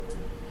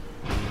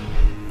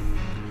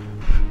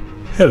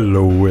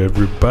Hello,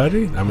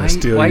 everybody. I'm going to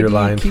steal your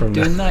line from Why do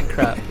you keep doing that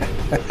crap?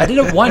 I did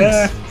it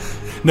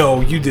once.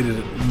 No, you did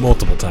it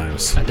multiple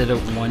times. I did it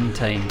one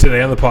time.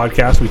 Today on the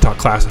podcast, we talk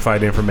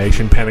classified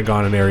information,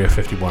 Pentagon and Area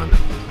 51.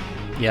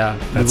 Yeah,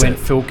 That's we went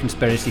it. full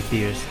conspiracy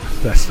theories.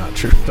 That's not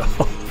true at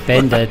all.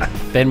 Ben did.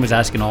 Ben was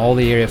asking all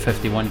the Area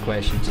 51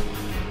 questions.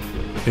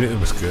 It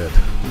was good.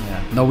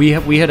 Yeah. No, we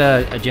had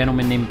a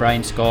gentleman named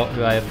Brian Scott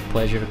who I have the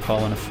pleasure of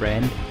calling a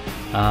friend.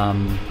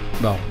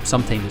 Well,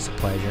 sometimes it's a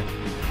pleasure.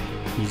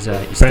 He's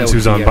Depends still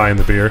who's on here. buying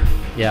the beer.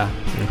 Yeah,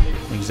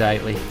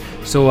 exactly.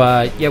 So,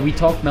 we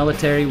talked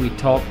military, we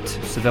talked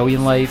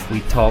civilian life,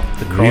 we talked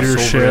the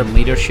crossover in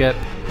leadership,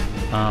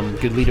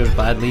 good leaders,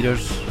 bad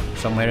leaders,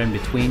 somewhere in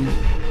between.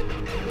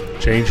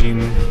 Changing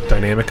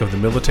dynamic of the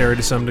military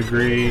to some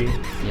degree.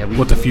 Yeah,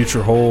 what the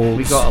future holds.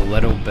 We got a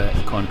little bit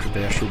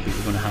controversial, but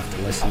you're going to have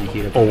to listen to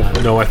hear about that.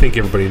 Oh, no, I think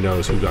everybody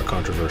knows who got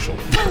controversial.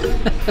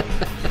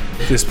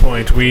 At this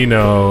point, we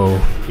know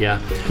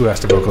who has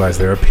to vocalize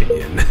their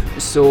opinion.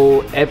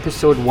 So,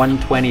 episode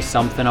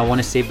 120-something, I want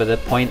to say by the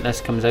point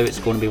this comes out, it's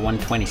going to be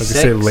 126,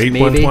 Let's say late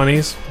maybe.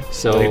 120s.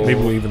 So, maybe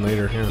we'll even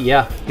later.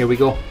 Yeah, here we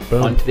go.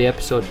 Boom. On to the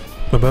episode.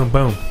 Boom, boom,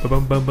 boom,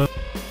 boom, boom, boom.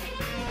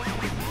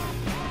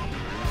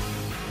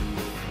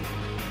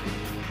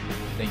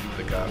 Thank you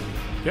for the coffee.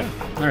 Yeah.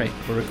 Alright,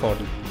 we're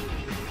recording.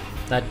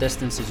 That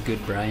distance is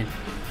good, Brian.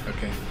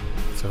 Okay.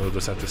 So we'll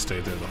just have to stay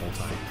there the whole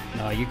time.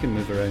 No, you can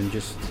move around,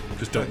 just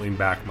don't lean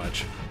back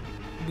much.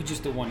 we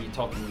just don't want you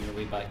talking on your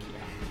way back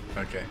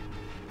here. Okay.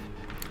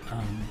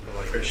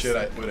 Like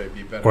Or would I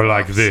be better Or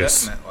like off this.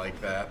 setting it like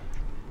that,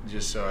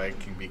 just so I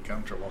can be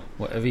comfortable?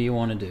 Whatever you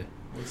want to do.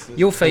 What's this?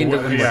 You'll find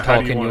it when Yeah, we're how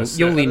do you talking. wanna You'll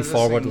sit? lean How does this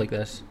forward thing- like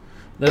this.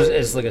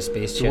 It's like a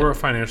space So chair. we're a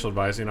financial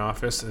advising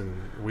office, and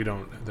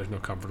there's no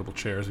comfortable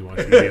chairs. We want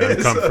you to be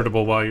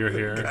uncomfortable while you're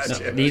here.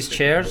 Gotcha. No, these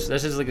chairs,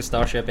 this is like a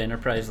Starship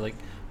Enterprise. Like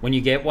when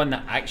you get one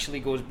that actually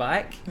goes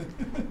back,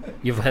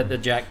 you've hit the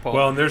jackpot.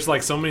 Well, and there's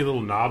like so many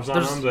little knobs on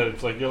There's- them that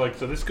it's like you're like,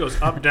 so this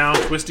goes up, down,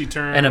 twisty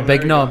turn. and a Oh,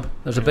 big there you knob. go.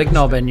 There's a big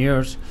knob in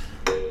yours.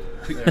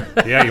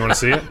 Yeah, you want to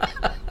see it?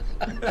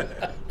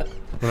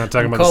 We're not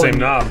talking about the calling-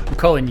 same knob. I'm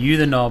calling you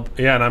the knob.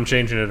 Yeah, and I'm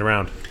changing it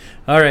around.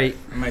 All right.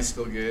 Am I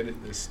still good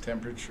at this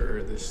temperature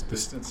or this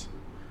distance?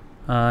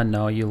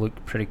 No, you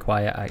look pretty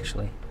quiet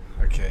actually.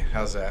 Okay,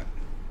 how's that?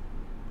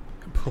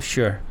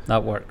 Sure,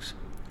 that works.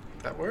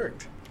 That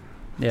worked.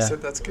 Yeah. So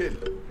that's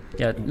good.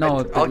 Yeah. No.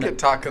 I'll but get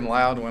talking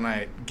loud when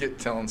I get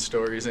telling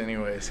stories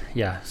anyways.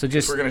 Yeah. So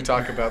just. We're going to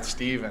talk about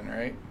Steven,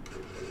 right?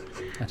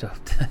 I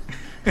don't.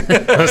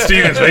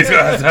 Steven's face.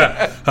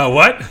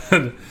 What?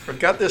 I've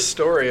got this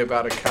story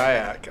about a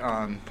kayak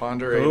on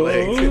Ponderay Oh.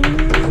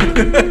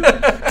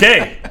 Lake.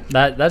 Okay.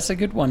 That's a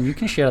good one. You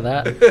can share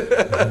that.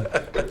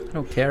 I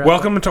don't care.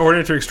 Welcome to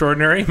Ordinary to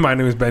Extraordinary. My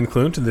name is Ben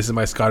Clunt, and this is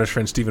my Scottish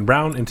friend Stephen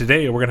Brown. And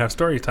today we're going to have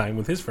story time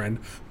with his friend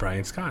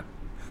Brian Scott,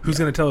 who's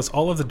going to tell us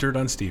all of the dirt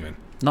on Stephen.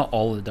 Not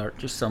all of the dirt,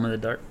 just some of the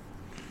dirt.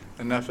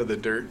 Enough of the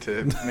dirt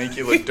to make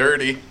you look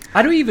dirty.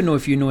 I don't even know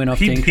if you know enough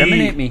to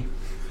incriminate me.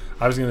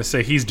 I was going to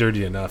say he's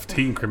dirty enough.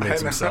 He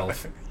incriminates I know.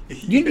 himself.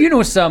 You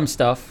know some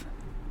stuff.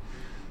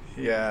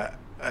 Yeah,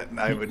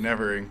 I would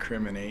never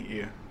incriminate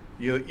you.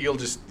 You'll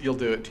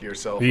do it to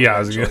yourself. Yeah, I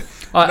was eventually.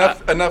 gonna-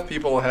 Enough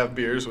people will have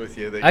beers with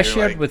you that I you're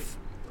shared like,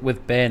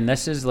 with Ben.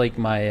 This is like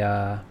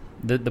my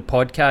the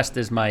podcast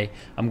is my.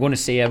 I'm going to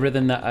say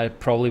everything that I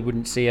probably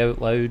wouldn't say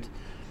out loud,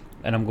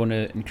 and I'm going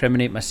to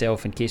incriminate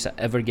myself in case I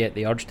ever get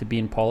the urge to be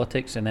in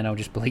politics, and then I'll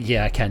just be like,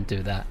 yeah, I can't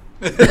do that.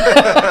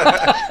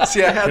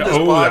 See, I had this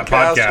that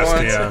podcast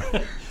once.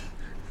 yeah.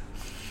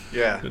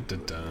 Yeah.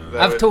 Da-da-da.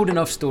 That I've would- told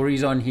enough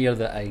stories on here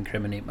that I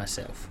incriminate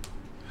myself.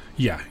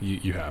 Yeah,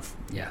 you have.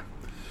 Yeah.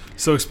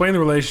 So explain the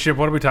relationship.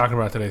 What are we talking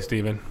about today,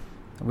 Stephen?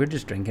 We're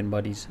just drinking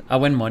buddies. I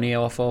win money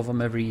off of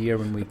him every year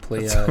when we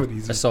play That's what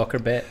he's- a soccer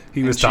bet.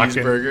 He was And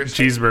talking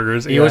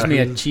cheeseburgers. He owes me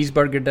a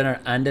cheeseburger dinner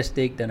and a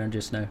steak dinner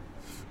just now.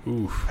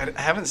 Oof. I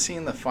haven't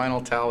seen the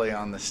final tally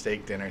on the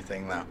steak dinner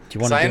thing though. Do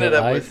you wanna 'Cause I do it ended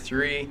up live? with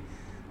three.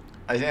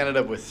 I ended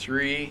up with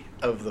 3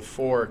 of the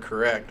 4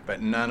 correct,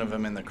 but none of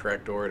them in the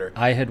correct order.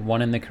 I had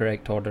one in the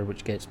correct order,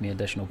 which gets me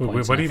additional Wait,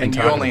 points. what and I even And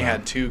think- you talking only about?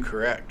 had 2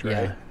 correct, right?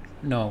 Yeah.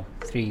 No,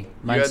 3.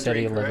 Man had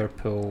City, 3 correct?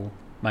 Liverpool,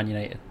 Man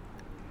United.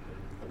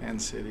 Man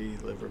City,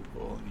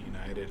 Liverpool, and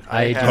United.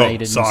 I had had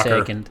United in soccer.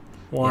 second.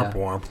 Womp, Yeah.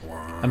 womp,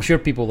 womp. I'm sure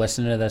people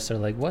listening to this are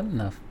like, what in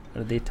the f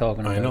are they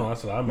talking about? I know,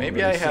 that's what I'm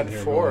Maybe already I had sitting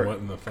here 4 going, what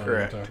in the fuck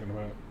correct. are you talking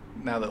about?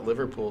 now that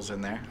Liverpool's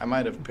in there. I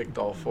might have picked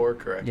all 4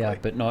 correctly. Yeah,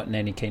 but not in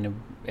any kind of,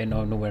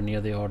 nowhere near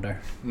the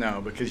order.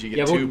 No, because you get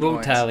Yeah, 2 we'll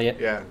points. tally it.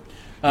 Yeah. You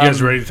guys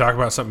Um, ready to talk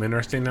about something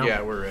interesting now?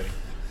 Yeah, we're ready.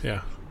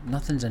 Yeah.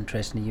 Nothing's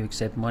interesting to you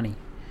except money.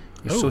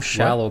 You're Oh, so what?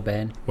 shallow,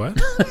 Ben. What?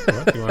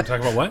 What? You want to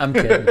talk about what? I'm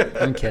kidding.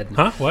 I'm kidding.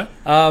 Huh? What?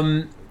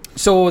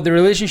 So the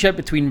relationship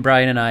between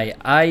Brian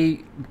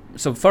and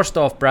so first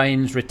off,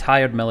 Brian's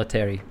retired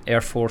military,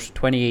 Air Force,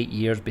 28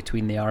 years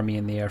between the Army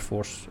and the Air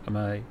Force. Am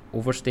I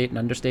overstating,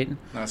 understating?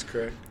 That's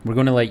correct. We're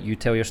going to let you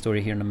tell your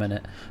story here in a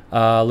minute.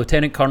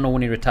 Lieutenant Colonel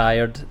when he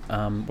retired.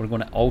 We're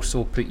going to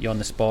also put you on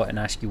the spot and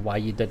ask you why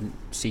you didn't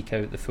seek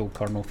out the full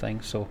Colonel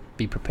thing, so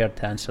be prepared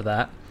to answer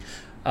that.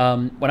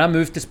 When I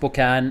moved to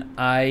Spokane,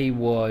 I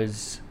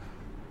was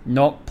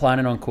not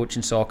planning on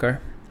coaching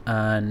soccer,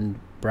 and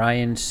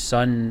Brian's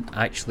son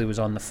actually was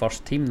on the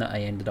first team that I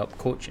ended up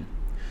coaching.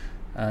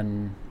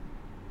 And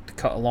to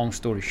cut a long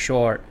story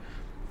short,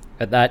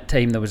 at that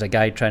time there was a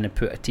guy trying to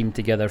put a team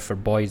together for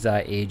boys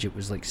that age. It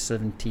was like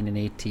 17 and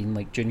 18,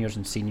 like juniors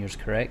and seniors,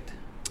 correct?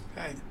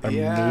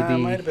 It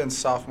might have been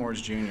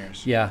sophomores,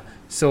 juniors. Yeah.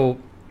 So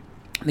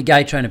the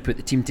guy trying to put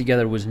the team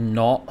together was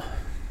not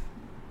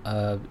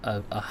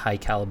a high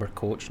caliber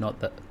coach. Not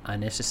that I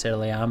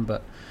necessarily am,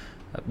 but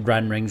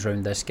ran rings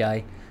around this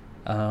guy.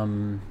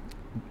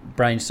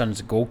 Brian's son's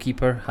a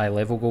goalkeeper, high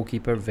level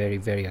goalkeeper, very,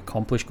 very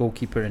accomplished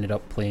goalkeeper. Ended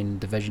up playing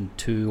Division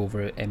 2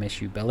 over at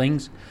MSU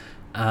Billings,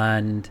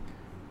 and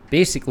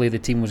basically the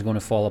team was going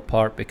to fall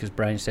apart because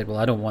Brian said, well,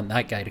 I don't want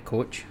that guy to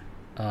coach,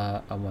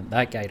 I want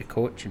that guy to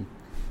coach, and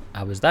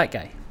I was that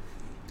guy.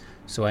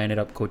 So I ended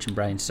up coaching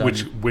Brian's son.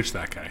 Which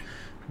that guy?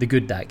 The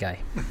good that guy.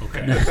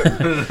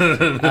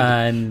 Okay.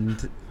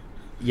 And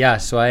yeah,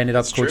 so I ended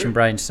up That's coaching true.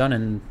 Brian's son,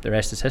 and the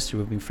rest is history.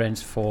 We've been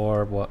friends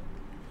for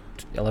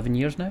 11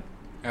 years now.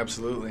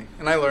 Absolutely.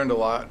 And I learned a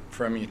lot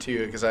from you,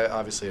 too, because I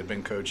obviously had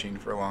been coaching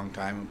for a long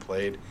time and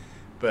played.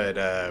 But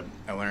I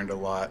learned a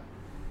lot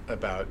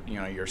about,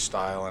 your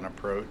style and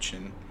approach.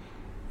 And,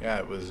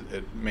 yeah,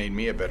 it made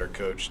me a better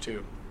coach,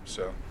 too.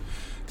 So,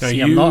 Now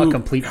See, I'm not a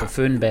complete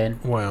buffoon, Ben.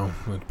 Well,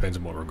 it depends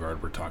on what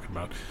regard we're talking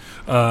about.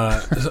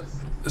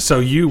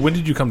 When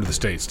did you come to the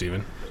States,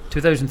 Stephen?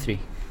 2003.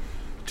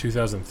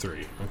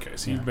 2003. Okay,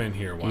 so you've been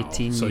here a while.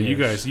 18 so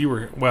years.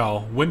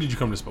 when did you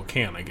come to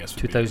Spokane, I guess?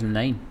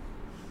 2009.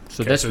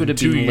 So Okay, this so would have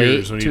 2 been years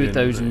late when you didn't-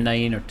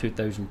 2009 or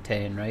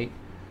 2010, right?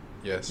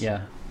 yes.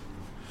 Yeah.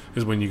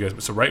 Is when you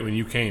guys. So right when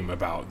you came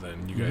about,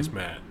 then you guys Mm-hmm.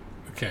 met.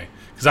 Okay,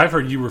 because I've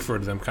heard you refer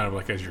to them kind of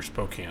like as your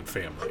Spokane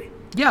family.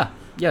 Yeah.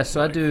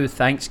 So I do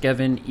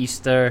Thanksgiving,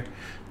 Easter,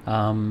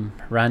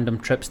 random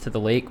trips to the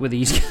lake with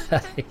these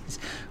guys,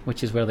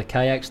 which is where the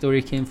kayak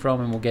story came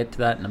from, and we'll get to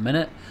that in a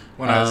minute.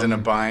 When I was in a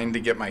bind to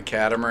get my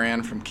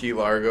catamaran from Key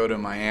Largo to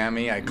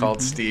Miami, I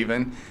called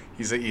Steven.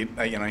 He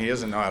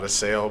doesn't know how to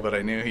sail, but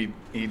I knew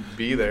he'd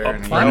be there. Oh,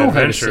 and he I know how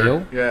to adventure.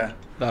 sail. Yeah.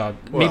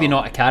 Maybe Well.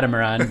 not a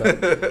catamaran,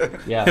 but A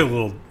yeah.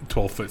 little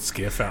 12-foot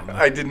skiff out in the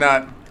I did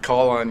not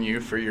call on you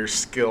for your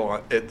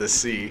skill at the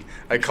sea.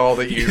 I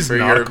called at you His for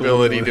your nautical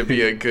ability to ability.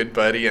 be a good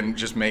buddy and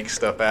just make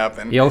stuff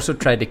happen. He also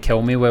tried to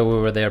kill me while we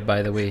were there,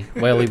 by the way,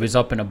 while he was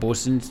up in a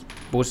bosun's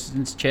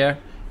chair.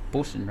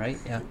 Bosun, right?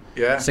 Yeah.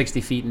 Yeah.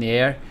 60 feet in the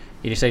air.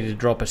 He decided to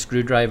drop a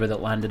screwdriver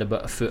that landed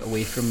about a foot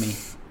away from me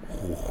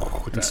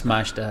and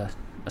smashed a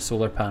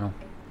solar panel.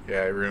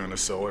 Yeah, I ruined a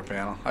solar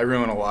panel. I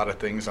ruin a lot of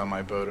things on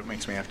my boat. It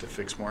makes me have to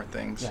fix more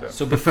things. Yeah. So.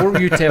 So before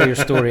you tell your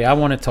story, I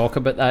want to talk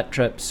about that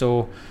trip.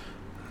 So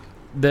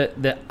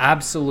the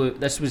absolute,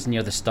 this was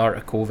near the start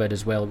of COVID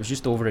as well. It was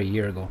just over a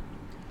year ago.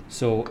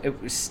 So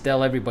it was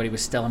still, everybody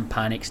was still in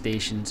panic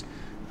stations.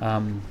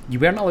 You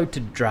weren't allowed to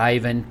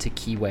drive into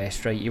Key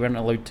West, right? You weren't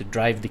allowed to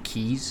drive the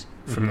Keys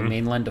from the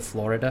mainland of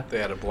Florida. They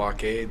had a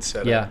blockade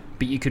set Yeah, up.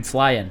 but you could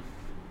fly in.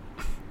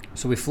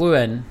 So we flew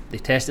in, they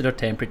tested our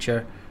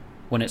temperature.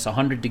 When it's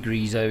 100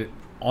 degrees out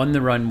on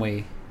the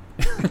runway,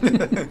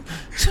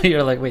 so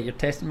you're like, wait, you're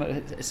testing my,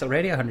 it's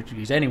already 100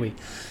 degrees anyway.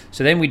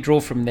 So then we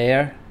drove from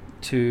there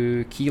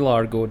to Key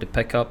Largo to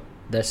pick up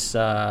this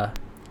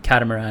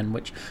catamaran,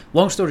 which,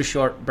 long story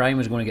short, Brian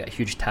was going to get a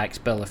huge tax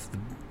bill if the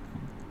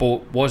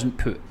boat wasn't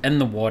put in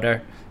the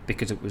water,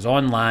 because it was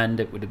on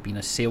land. It would have been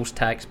a sales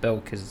tax bill,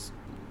 because,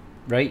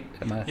 right?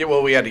 Yeah,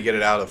 well, we had to get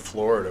it out of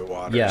Florida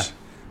waters. Yeah.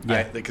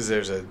 Yeah. Because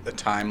there's a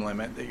time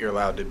limit that you're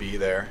allowed to be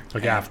there.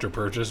 like And- after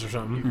purchase or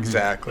something.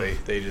 Exactly.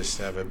 They just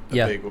have a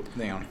Yeah. big,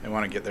 they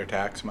want to get their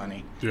tax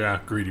money. Yeah,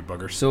 greedy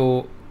buggers.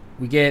 So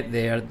we get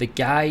there. The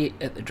guy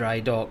at the dry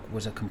dock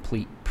was a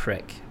complete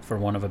prick, for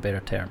want of a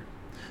better term.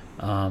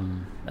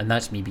 And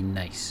that's me being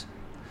nice.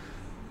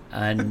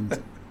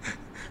 And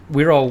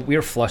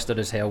we're flustered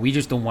as hell. We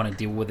just don't want to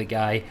deal with the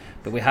guy.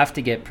 But we have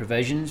to get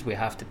provisions. We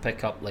have to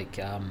pick up like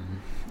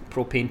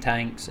propane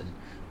tanks and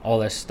all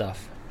this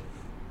stuff.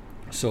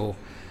 So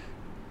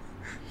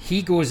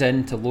he goes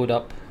in to load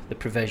up the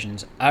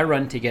provisions. I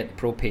run to get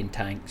the propane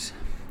tanks.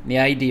 And the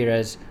idea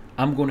is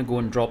I'm going to go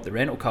and drop the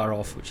rental car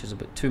off, which is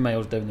about 2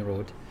 miles down the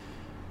road.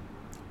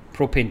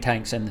 Propane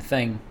tanks in the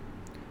thing.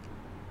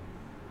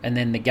 And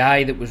then the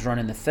guy that was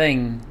running the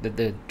thing,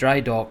 the dry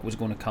dock, was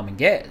going to come and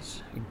get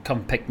us.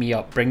 Come pick me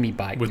up, bring me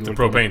back. With We the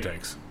were gonna- propane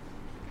tanks.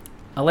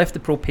 I left the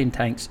propane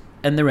tanks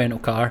in the rental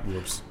car,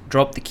 Whoops.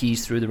 dropped the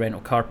keys through the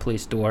rental car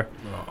place door.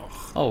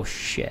 Oh. Oh,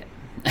 shit.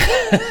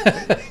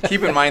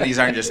 Keep in mind, these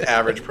aren't just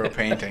average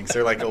propane tanks.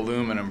 They're like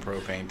aluminum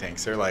propane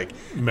tanks. They're like,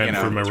 Meant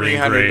for marine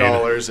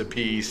 $300 a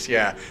piece.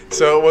 Yeah.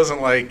 So it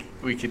wasn't like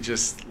we could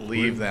just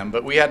leave them,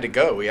 but we had to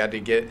go. We had to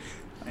get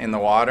in the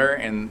water,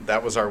 and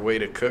that was our way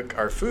to cook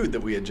our food that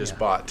we had just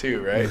bought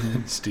too, right?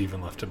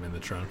 Stephen left him in the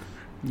trunk.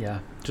 Yeah.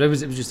 So it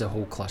was just a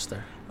whole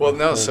cluster. Well, A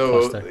no. whole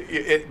So,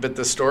 cluster. but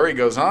the story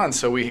goes on.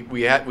 So we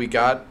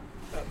got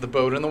the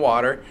boat in the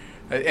water.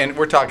 And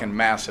we're talking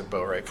massive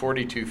boat, right?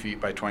 42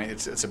 feet by 20.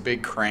 It's a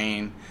big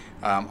crane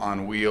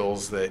on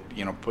wheels that,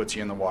 puts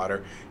you in the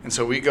water. And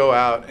so we go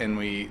out and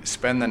we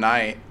spend the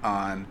night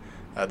on,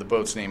 the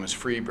boat's name is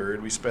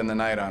Freebird. We spend the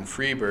night on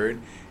Freebird.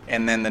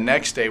 And then the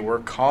next day we're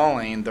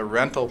calling the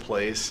rental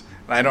place.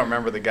 And I don't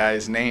remember the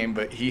guy's name,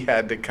 but he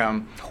had to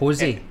come.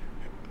 Jose.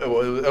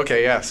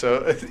 Okay, yeah.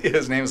 So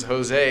his name's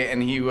Jose,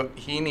 and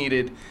he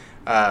needed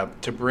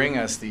to bring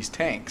us these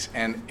tanks.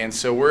 And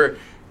so we're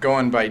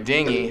going by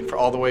dinghy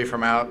all the way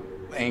from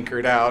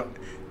anchored out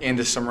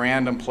into some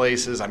random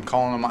places. I'm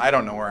calling him. I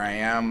don't know where I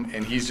am,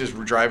 and he's just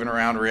driving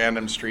around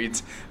random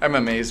streets. I'm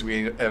amazed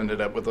we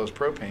ended up with those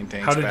propane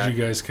tanks. How did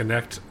you guys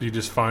connect? You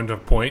just find a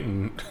point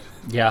and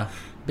Yeah,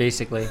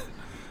 basically.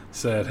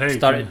 said, "Hey."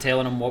 Started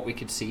telling him what we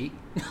could see.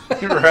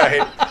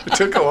 Right. It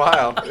took a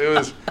while. It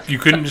was. You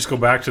couldn't just go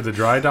back to the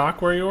dry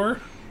dock where you were?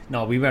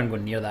 No, we weren't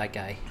going near that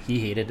guy. He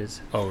hated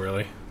us. Oh,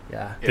 really?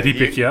 Yeah. Did he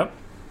pick you up?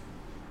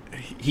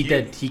 He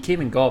did. He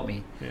came and got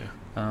me. Yeah.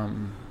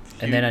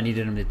 And then I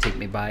needed him to take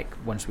me back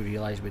once we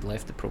realised we'd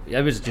left the propane.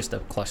 It was just a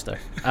cluster.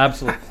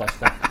 Absolute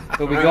cluster.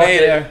 But we got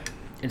there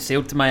and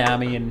sailed to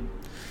Miami and...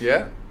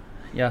 Yeah.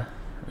 Yeah.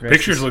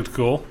 Pictures looked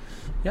cool.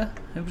 Yeah,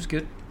 it was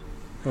good.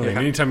 Well,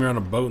 anytime you're on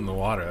a boat in the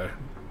water,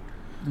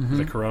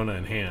 the Corona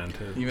in hand.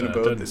 Even a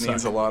boat that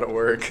needs a lot of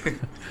work.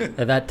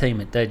 At that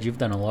time it did. You've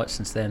done a lot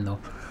since then, though.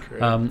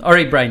 Correct. All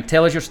right, Brian,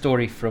 tell us your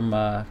story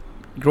from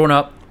growing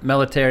up,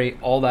 military,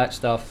 all that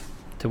stuff,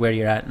 to where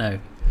you're at now.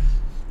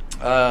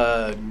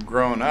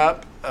 Growing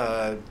up,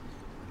 I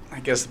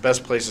guess the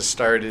best place to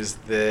start is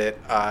that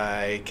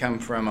I come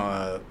from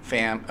a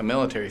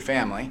military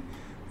family.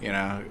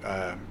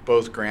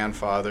 Both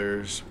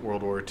grandfathers,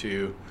 World War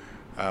II.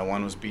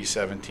 One was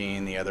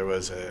B-17, the other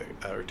was a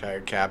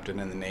retired captain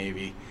in the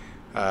Navy.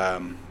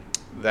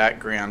 The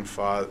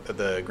grandfather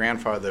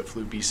that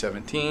flew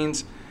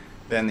B-17s,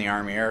 then the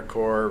Army Air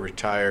Corps,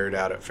 retired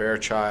out at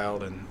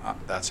Fairchild, and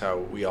that's how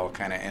we all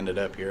kind of ended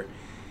up here.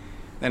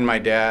 Then my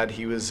dad,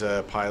 he was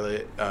a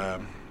pilot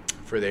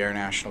for the Air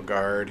National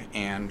Guard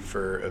and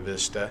for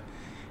Avista,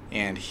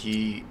 and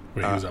he...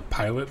 Wait, he was a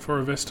pilot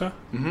for Avista?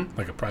 Mm-hmm.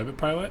 Like a private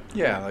pilot?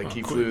 Yeah,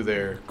 he flew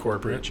their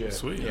corporate jet.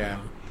 Sweet. Yeah.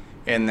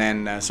 And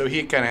then, so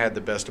he kind of had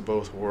the best of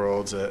both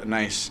worlds, a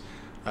nice,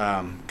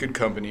 good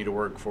company to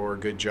work for,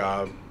 good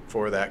job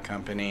for that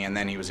company, and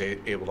then he was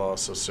able to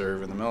also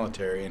serve in the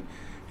military. And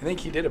I think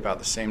he did about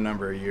the same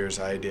number of years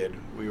I did.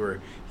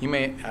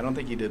 I don't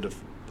think he did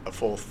a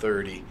full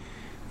 30,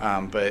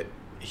 but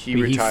he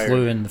retired. He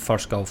flew in the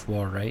first Gulf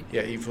War, right?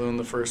 Yeah, he flew in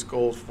the first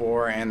Gulf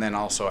War, and then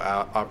also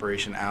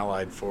Operation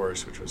Allied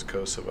Force, which was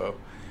Kosovo.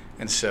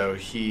 And so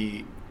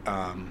he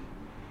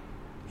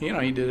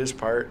did his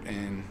part,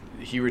 and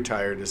he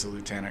retired as a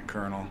lieutenant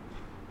colonel.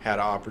 Had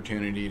an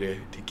opportunity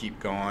to keep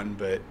going,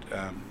 but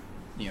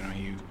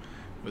he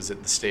was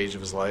at the stage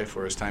of his life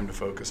where it was time to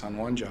focus on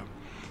one job.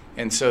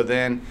 And so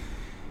then,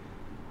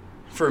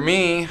 for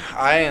me,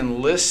 I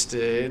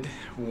enlisted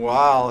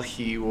while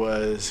he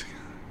was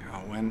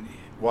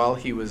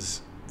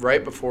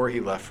right before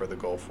he left for the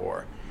Gulf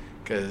War,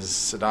 because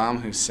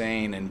Saddam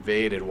Hussein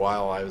invaded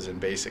while I was in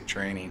basic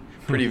training.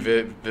 Pretty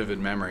vivid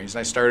memories. And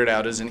I started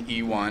out as an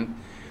E1.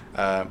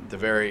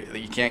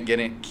 You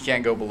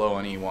can't go below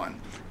an E1.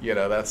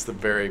 That's the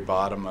very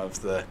bottom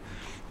of the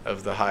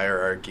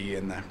hierarchy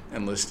in the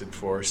enlisted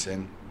force.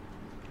 And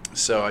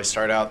so I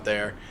start out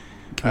there.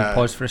 Can we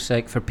pause for a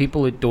sec? For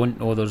people who don't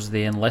know, there's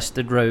the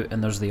enlisted route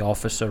and there's the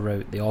officer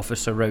route. The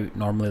officer route,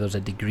 normally there's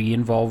a degree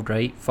involved,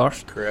 right,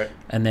 first? Correct.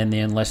 And then the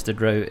enlisted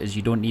route is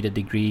you don't need a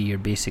degree. You're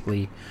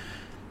basically,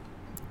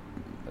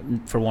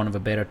 for want of a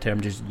better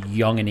term, just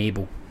young and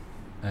able.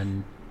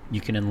 And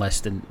you can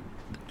enlist in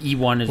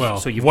E1 is... Well,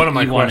 so you've one of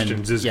my E1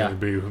 questions is going to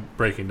be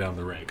breaking down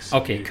the ranks.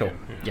 Okay, cool.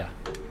 Yeah.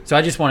 So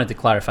I just wanted to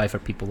clarify for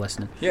people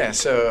listening. Yeah,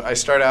 so I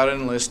start out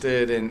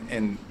enlisted,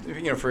 and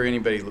for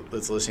anybody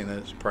that's listening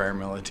that's prior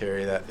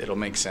military, that it'll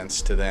make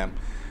sense to them.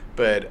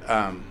 But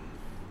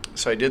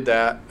so I did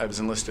that. I was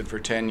enlisted for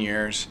 10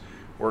 years,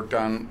 worked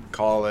on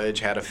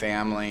college, had a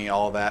family,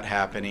 all that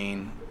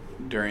happening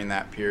during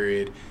that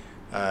period.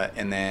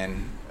 And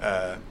then,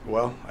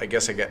 I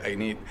guess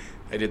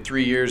I did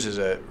 3 years as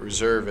a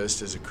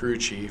reservist, as a crew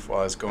chief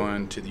while I was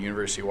going to the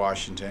University of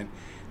Washington.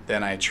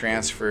 Then I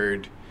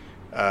transferred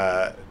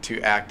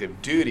to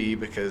active duty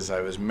because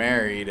I was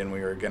married and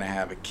we were going to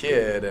have a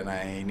kid and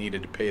I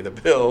needed to pay the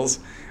bills.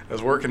 I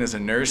was working as a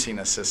nursing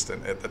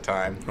assistant at the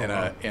time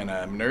in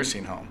a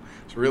nursing home.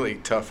 It's really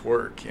tough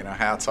work.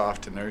 Hats off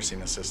to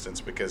nursing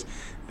assistants because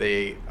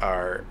they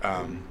are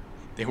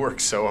they work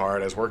so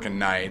hard. I was working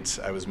nights.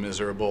 I was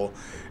miserable,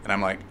 and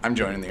I'm like, I'm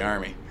joining the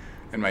Army.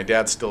 And my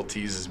dad still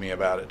teases me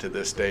about it to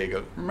this day. He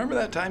goes, "Remember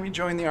that time you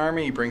joined the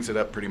Army?" He brings it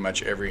up pretty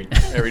much every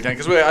time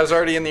because I was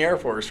already in the Air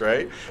Force,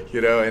 right?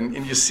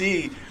 And you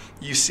see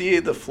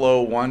the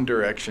flow one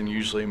direction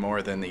usually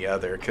more than the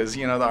other because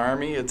the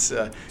Army.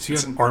 So you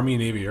have Army,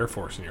 Navy, Air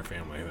Force in your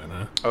family, then,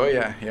 huh? Oh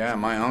yeah.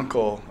 My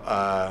uncle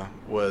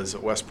was a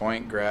West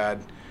Point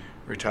grad,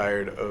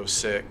 retired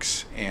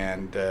 '06,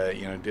 and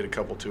did a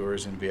couple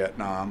tours in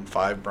Vietnam,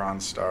 5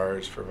 Bronze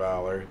Stars for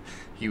Valor.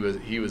 He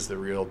was the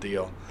real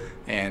deal,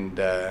 and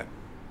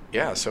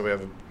so we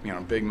have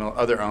big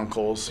other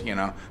uncles.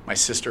 My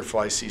sister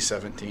flies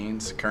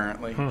C-17s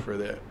currently for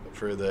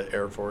the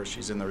Air Force.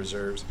 She's in the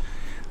reserves,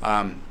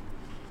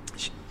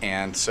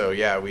 and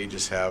so we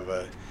just have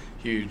a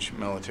huge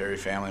military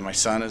family. My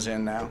son is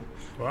in now.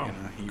 Wow,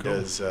 he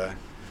cool. does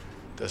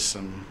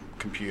some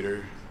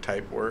computer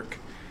type work.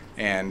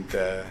 And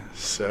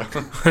so,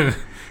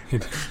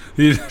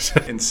 he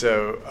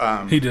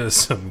does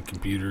some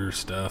computer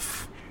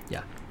stuff.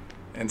 Yeah.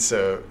 And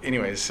so,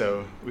 anyway,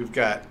 so we've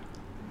got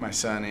my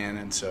son in,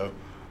 and so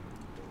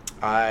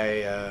we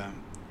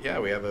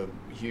have a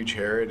huge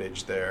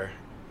heritage there.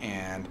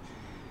 And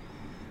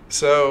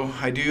so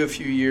I do a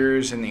few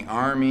years in the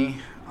Army.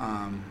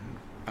 I'm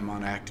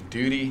on active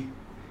duty,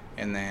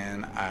 and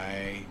then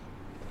I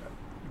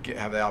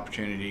have the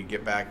opportunity to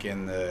get back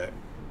in the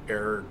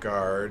Air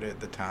Guard at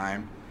the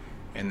time,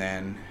 and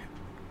then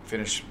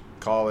finished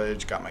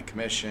college, got my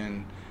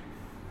commission.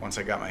 Once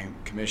I got my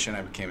commission,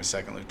 I became a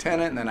second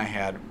lieutenant, and then I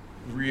had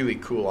really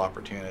cool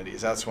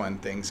opportunities. That's when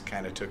things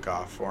kind of took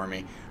off for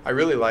me. I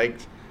really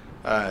liked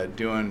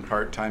doing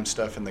part-time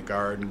stuff in the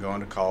Guard and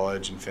going to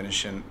college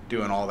and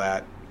doing all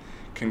that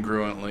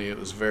congruently. It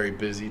was a very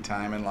busy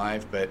time in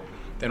life, but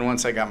then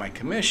once I got my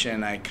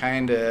commission, I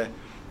kind of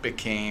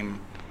became,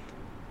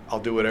 I'll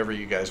do whatever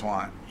you guys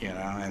want,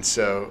 and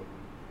so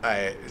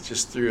I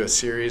just through a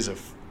series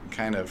of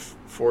kind of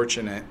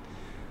fortunate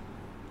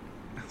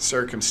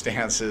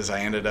circumstances,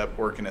 I ended up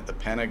working at the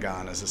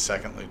Pentagon as a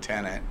second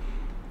lieutenant,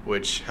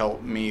 which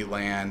helped me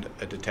land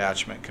a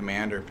detachment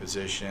commander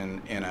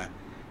position in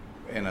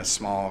a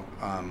small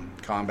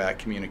combat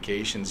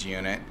communications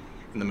unit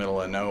in the middle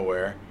of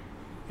nowhere,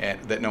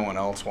 and that no one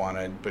else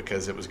wanted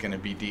because it was going to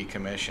be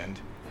decommissioned.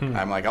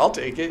 I'm like, I'll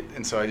take it,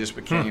 and so I just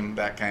became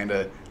that kind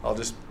of. I'll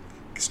just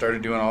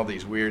started doing all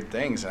these weird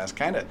things, and I was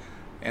kind of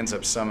ends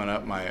up summing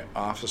up my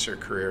officer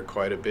career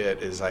quite a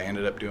bit. Is I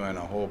ended up doing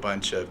a whole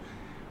bunch of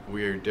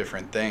weird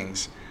different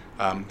things.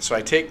 So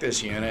I take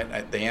this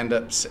unit. They end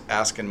up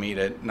asking me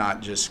to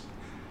not just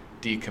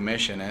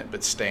decommission it,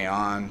 but stay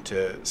on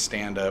to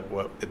stand up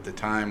what at the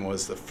time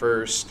was the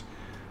first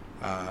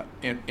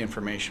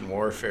information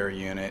warfare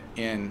unit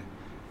in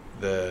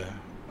the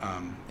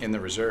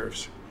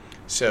reserves.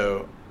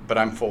 So, but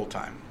I'm full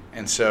time,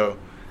 and so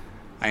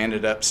I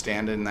ended up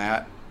standing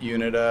that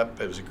unit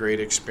up. It was a great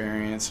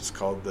experience. It's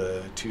called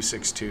the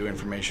 262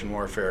 Information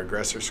Warfare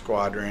Aggressor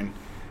Squadron.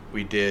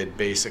 We did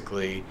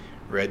basically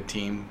red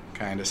team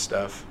kind of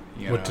stuff.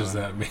 What does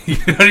that mean?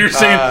 You're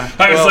saying,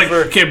 I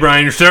was okay,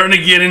 Brian, you're starting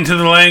to get into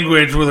the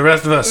language where the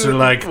rest of us are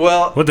like,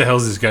 what the hell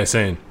is this guy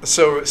saying?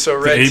 So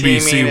red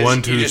teaming is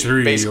 1, 2, you just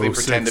 3, basically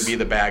 06. pretend to be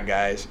the bad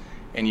guys,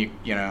 and you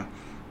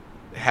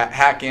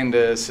hack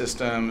into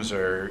systems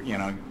or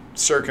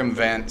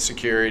circumvent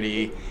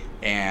security,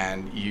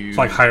 and you. It's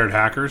like hired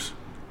hackers.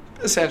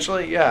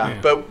 Essentially, yeah.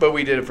 But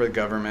we did it for the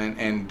government,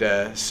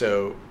 and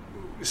so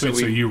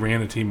you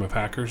ran a team of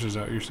hackers? Is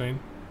that what you're saying?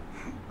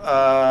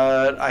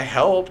 I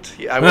helped.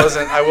 I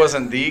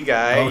wasn't the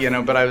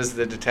guy, but I was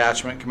the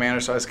detachment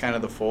commander, so I was kind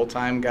of the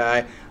full-time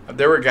guy.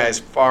 There were guys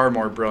far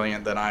more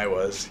brilliant than I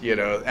was.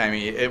 I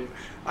mean,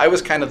 I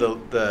was kind of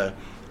the.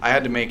 I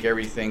had to make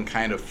everything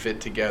kind of fit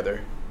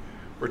together.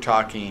 We're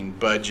talking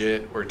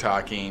budget. We're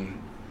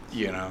talking,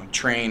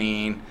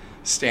 training.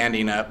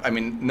 Standing up. I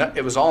mean,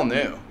 it was all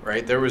new,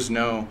 right? There was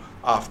no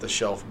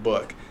off-the-shelf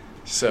book.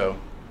 So,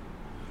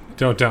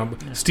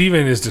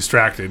 Steven is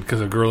distracted because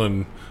a girl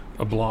in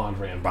a blonde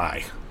ran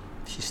by.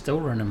 She's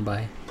still running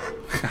by.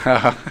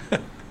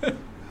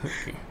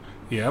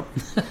 Yep.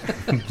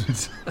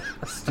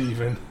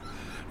 Steven.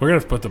 We're going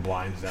to put the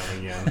blinds down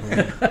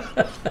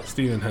again.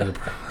 Steven has a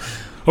problem.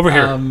 Over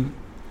here.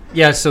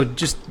 Yeah, so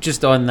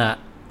just on that,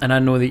 and I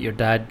know that your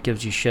dad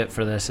gives you shit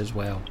for this as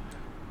well.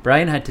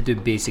 Brian had to do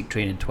basic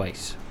training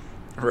twice.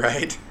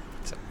 Right.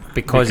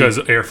 Because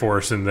Air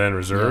Force and then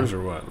reserves,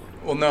 or what?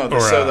 Well, no.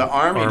 The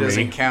Army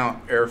doesn't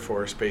count Air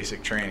Force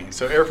basic training.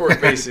 So Air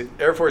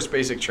Force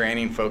basic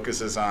training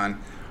focuses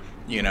on,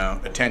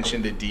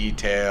 attention to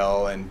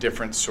detail and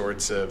different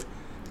sorts of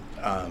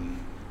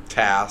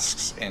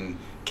tasks and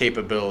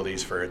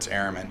capabilities for its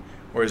airmen.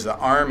 Whereas the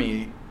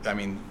Army, I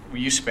mean,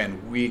 you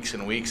spend weeks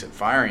and weeks at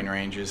firing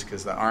ranges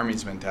because the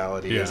Army's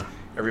mentality is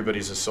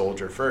everybody's a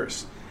soldier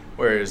first.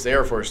 Whereas the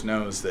Air Force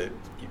knows that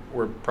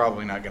we're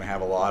probably not going to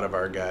have a lot of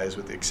our guys,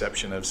 with the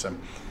exception of a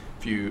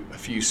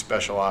few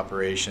special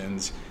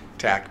operations,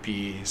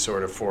 TACP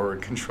sort of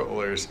forward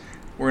controllers.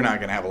 We're not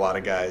going to have a lot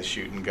of guys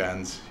shooting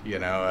guns,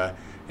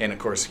 and of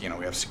course, we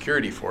have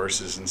security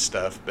forces and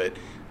stuff, but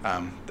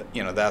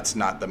that's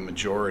not the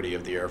majority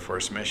of the Air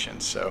Force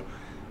missions. So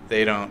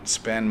they don't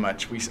spend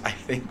much. I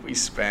think we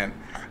spent,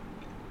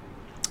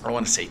 I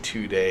want to say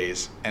 2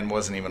 days, and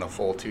wasn't even a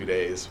full 2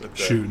 days with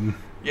shooting.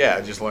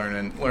 Yeah, just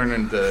learning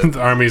the. The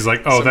Army's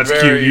like, oh, that's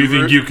cute. You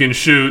think you can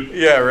shoot?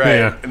 Yeah, right.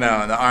 Yeah.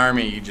 No, in the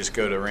Army, you just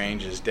go to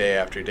ranges day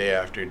after day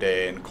after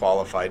day and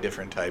qualify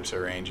different types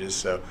of ranges.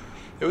 So,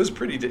 It was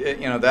pretty,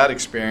 that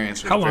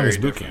experience was How long very is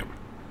boot different.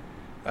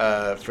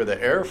 camp? For the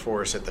Air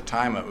Force at the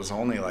time, it was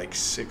only like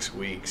 6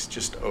 weeks,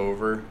 just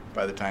over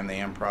by the time they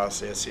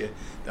in-process you.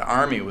 The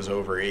Army was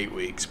over 8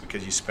 weeks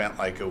because you spent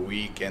like a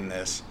week in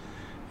this,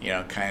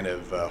 kind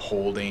of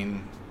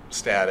holding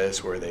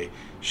status where they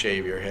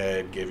shave your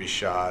head, give you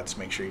shots,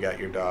 make sure you got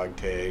your dog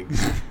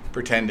tags,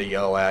 pretend to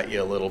yell at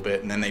you a little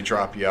bit, and then they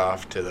drop you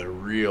off to the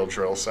real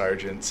drill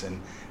sergeants,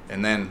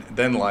 and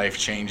then life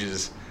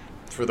changes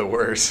for the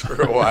worse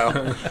for a while.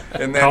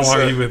 And then How long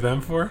are you with them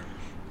for?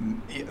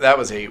 That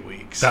was 8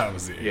 weeks. That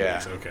was the 8 Yeah.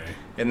 weeks, okay.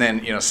 And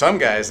then, some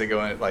guys, they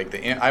go in, like,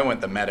 I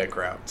went the medic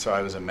route, so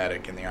I was a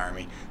medic in the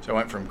Army. So I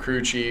went from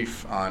crew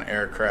chief on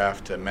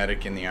aircraft to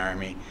medic in the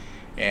Army,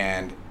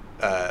 and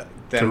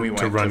then we went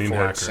to running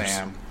Fort hackers.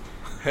 Sam.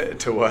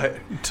 To what?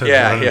 To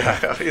yeah.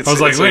 running It's, I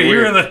was like, it's a wait, you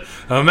weird-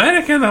 were a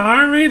medic in the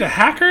Army to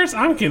hackers?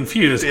 I'm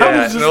confused. How Yeah,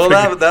 does this no,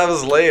 figure- that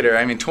was later.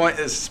 I mean,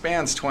 it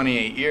spans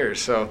 28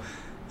 years, so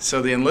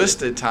the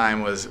enlisted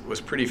time was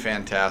pretty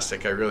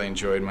fantastic. I really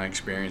enjoyed my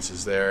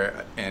experiences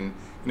there, and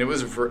it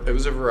was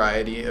a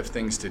variety of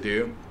things to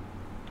do.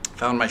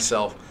 Found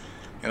myself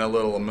in a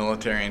little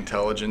military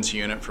intelligence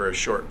unit for a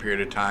short period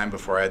of time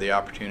before I had the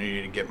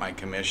opportunity to get my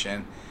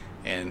commission,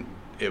 and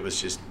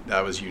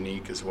that was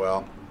unique as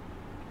well.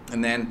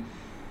 And then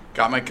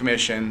got my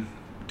commission,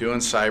 doing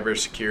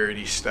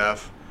cybersecurity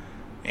stuff,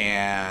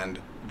 and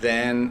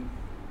then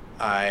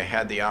I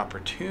had the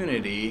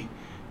opportunity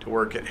to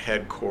work at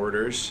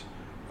headquarters.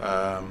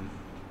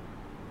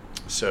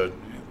 So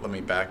let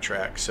me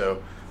backtrack.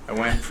 So I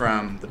went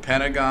from the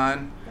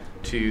Pentagon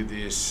to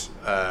this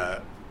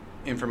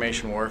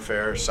information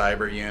warfare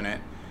cyber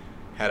unit.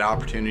 Had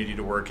opportunity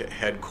to work at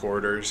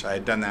headquarters. I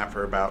had done that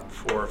for about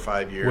 4 or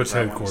 5 years. What's I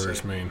wanna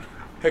headquarters say. mean?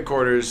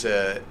 Headquarters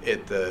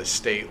at the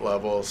state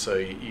level, so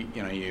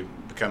you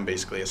become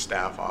basically a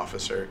staff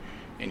officer,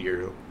 and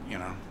you're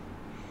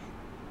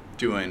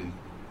doing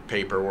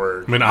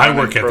paperwork. I mean, I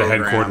work at the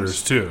programs.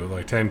 headquarters too,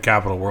 like 10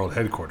 Capital World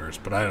headquarters,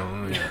 but I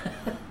don't know.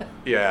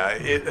 Yeah,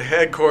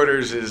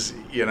 headquarters is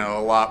a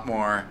lot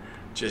more.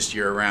 Just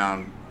you're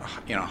around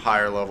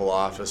higher level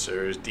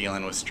officers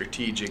dealing with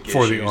strategic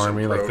For issues the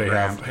Army, and like they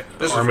have programs.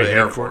 This Army is for the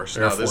Air headquarters- Force.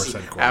 Air No, Force this is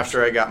headquarters.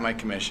 after I got my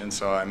commission,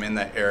 so I'm in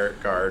the Air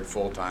Guard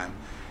full time,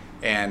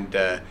 and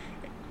the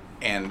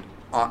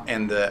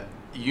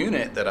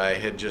unit that I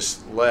had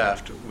just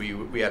left,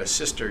 we had a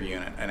sister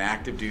unit, an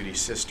active duty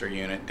sister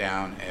unit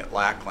down at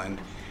Lackland,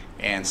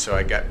 and so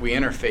we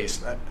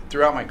interfaced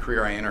throughout my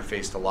career. I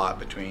interfaced a lot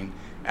between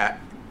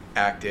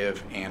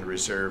active and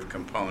reserve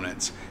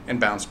components and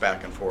bounced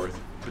back and forth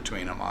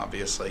between them,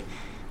 obviously.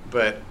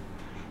 But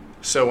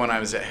so when I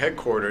was at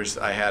headquarters,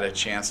 I had a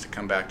chance to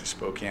come back to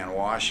Spokane,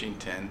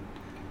 Washington,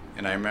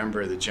 and I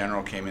remember the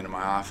general came into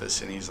my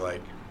office and he's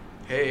like,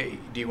 "Hey,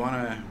 do you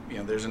want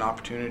to, there's an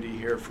opportunity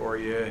here for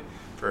you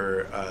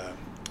for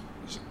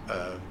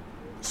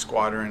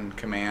squadron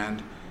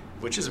command,"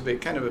 which is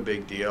kind of a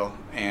big deal.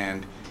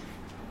 And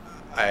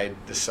I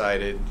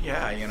decided,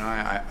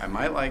 I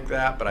might like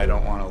that, but I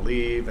don't want to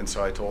leave. And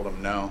so I told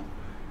him no.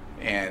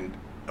 And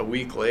a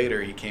week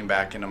later, he came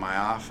back into my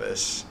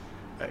office,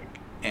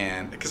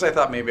 and because I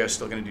thought maybe I was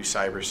still going to do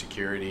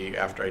cybersecurity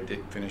after I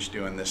finish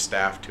doing this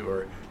staff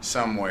tour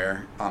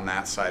somewhere on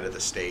that side of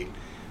the state.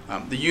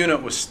 The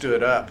unit was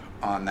stood up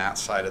on that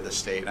side of the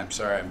state. I'm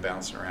sorry, I'm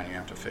bouncing around. You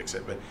have to fix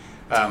it, but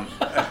I'm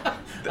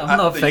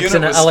not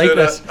fixing it. I like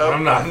this.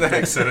 I'm not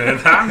fixing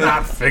it. I'm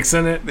not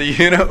fixing it. The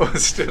unit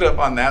was stood up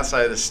on that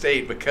side of the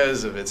state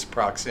because of its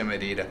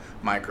proximity to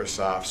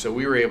Microsoft. So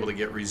we were able to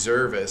get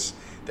reservists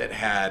that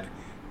had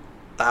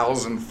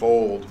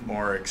 1,000-fold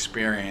more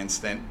experience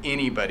than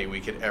anybody we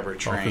could ever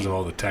train. Because of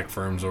all the tech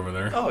firms over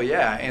there. Oh,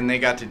 yeah, and they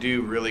got to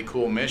do really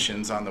cool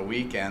missions on the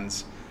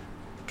weekends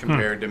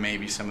compared to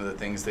maybe some of the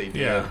things they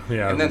did.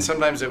 Yeah. And then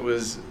sometimes there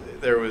was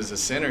a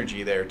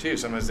synergy there, too.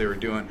 Sometimes they were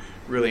doing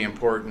really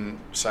important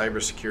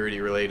cybersecurity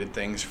related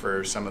things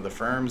for some of the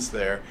firms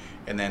there,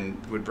 and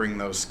then would bring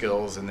those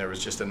skills, and there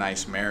was just a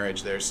nice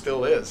marriage there.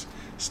 Still is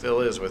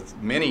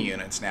with many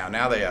units now.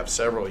 Now they have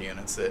several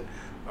units that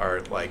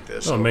are like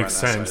this. Well, it over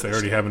makes on that side sense. of They the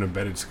already state. have an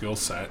embedded skill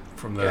set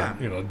from the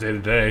Yeah. day to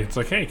day. It's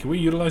like, hey, can we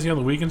utilize you on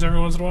the weekends every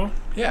once in a while?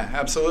 Yeah,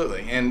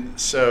 absolutely. And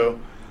so,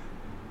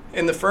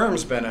 and the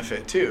firms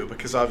benefit too,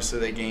 because obviously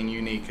they gain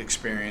unique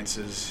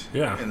experiences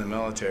in the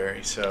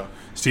military. So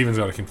Steven's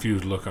got a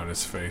confused look on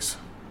his face.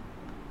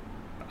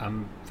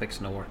 I'm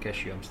fixing a work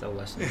issue. I'm still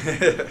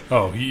listening.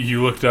 Oh,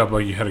 you looked up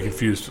like you had a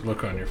confused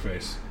look on your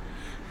face.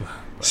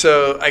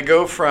 So I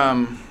go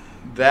from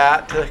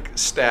that to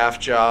staff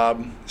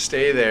job,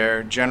 stay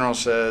there. General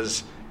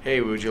says,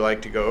 "Hey, would you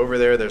like to go over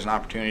there? There's an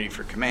opportunity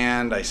for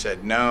command." I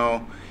said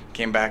no.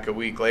 Came back a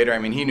week later. I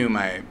mean, he knew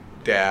my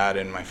dad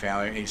and my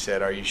family. He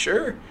said, "Are you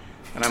sure?"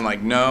 And I'm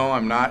like, "No,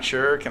 I'm not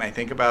sure. Can I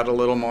think about it a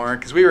little more?"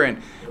 Because we were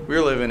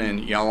living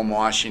in Yelm,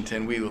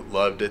 Washington. We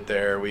loved it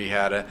there. We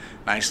had a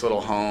nice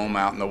little home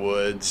out in the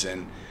woods,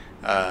 and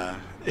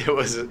it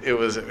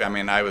was. I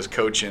mean, I was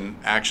coaching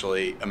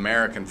actually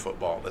American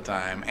football at the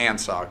time and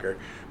soccer,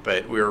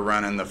 but we were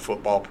running the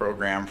football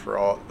program for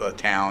all the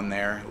town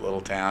there,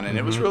 little town, and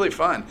it was really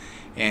fun.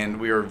 And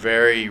we were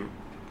very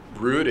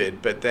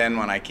rooted. But then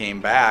when I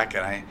came back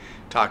and I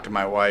talked to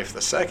my wife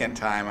the second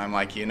time, I'm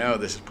like,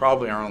 this is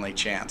probably our only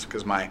chance,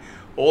 because my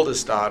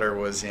oldest daughter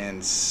was in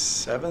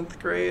 7th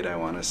grade, I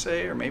want to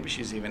say, or maybe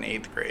she's even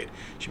 8th grade.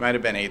 She might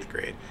have been 8th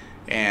grade.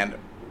 And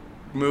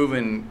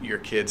moving your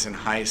kids in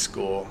high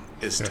school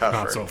is tougher.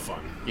 Not so fun.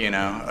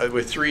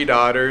 With 3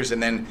 daughters,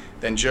 and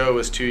then Joe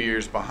was 2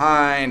 years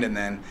behind, and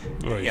then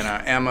Right.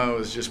 Emma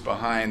was just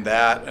behind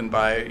that, and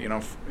by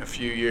a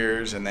few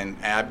years, and then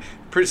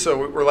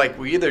so we're like,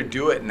 we either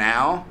do it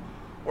now,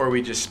 or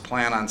we just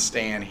plan on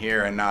staying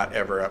here and not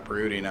ever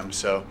uprooting them.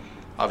 So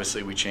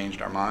obviously we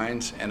changed our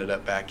minds, ended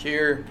up back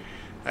here.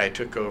 I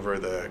took over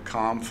the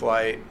comm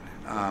flight.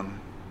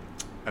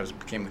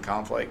 Became the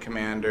comm flight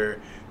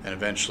commander, and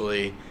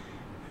eventually,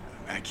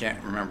 I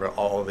can't remember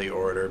all the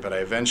order, but I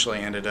eventually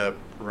ended up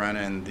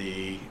running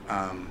the,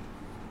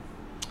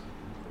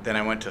 then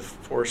I went to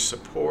force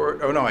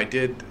support. Oh no, I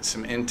did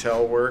some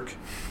intel work.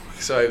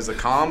 So I was the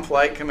comm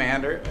flight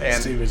commander,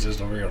 and Steve is just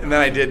over here. then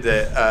I did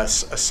the a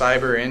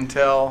cyber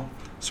intel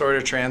sort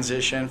of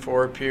transition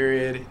for a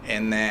period,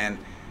 and then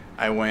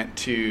I went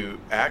to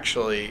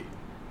actually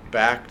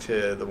back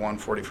to the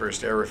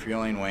 141st Air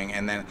Refueling Wing,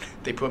 and then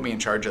they put me in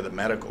charge of the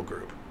medical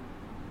group,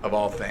 of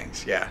all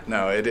things. Yeah,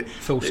 no,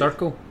 Full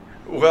circle.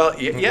 Well,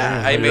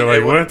 yeah, I mean, You're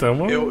like, what?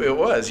 it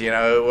was,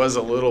 it was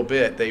a little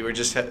bit. They were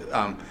just,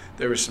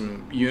 there were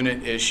some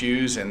unit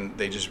issues, and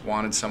they just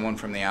wanted someone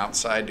from the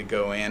outside to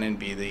go in and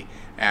be the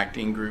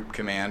acting group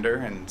commander,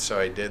 and so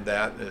I did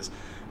that as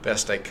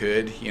best I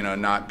could,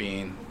 not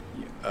being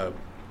a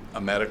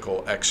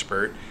medical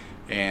expert,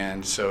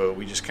 and so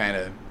we just kind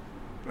of,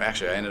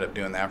 actually I ended up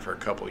doing that for a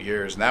couple of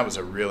years, and that was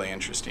a really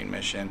interesting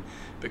mission,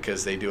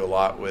 because they do a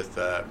lot with,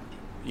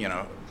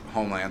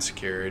 Homeland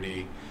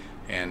Security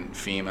and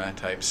FEMA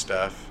type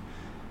stuff,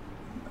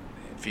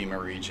 FEMA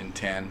Region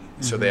 10.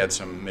 So they had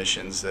some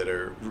missions that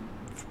are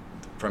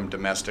from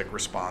domestic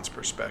response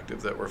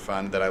perspective that were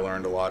fun, that I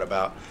learned a lot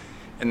about.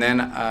 And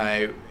then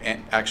I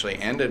actually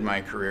ended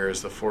my career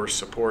as the Force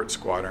Support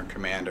Squadron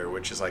Commander,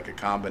 which is like a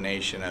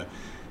combination of,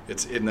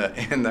 it's in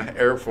the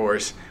Air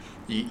Force,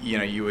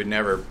 you would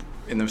never,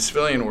 in the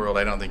civilian world,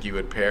 I don't think you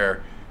would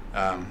pair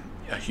a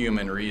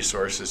human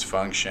resources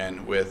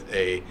function with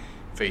a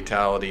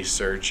fatality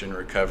search and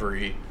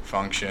recovery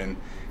function,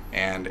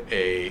 and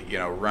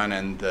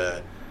running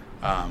the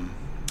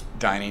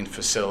dining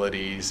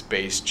facilities,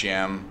 base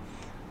gym.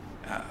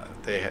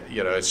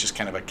 It's just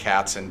kind of a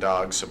cats and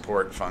dogs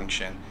support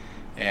function,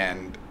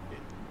 and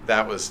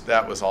that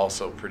was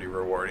also a pretty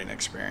rewarding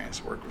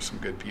experience. Worked with some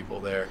good people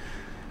there,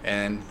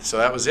 and so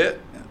that was it.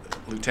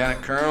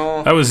 Lieutenant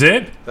Colonel. That was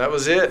it? That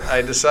was it.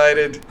 I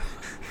decided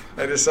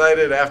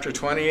after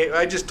 28.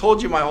 I just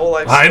told you my whole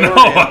life story. I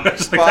know. In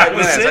 5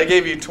 minutes. It? I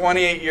gave you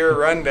 28-year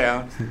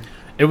rundown.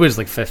 It was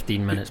like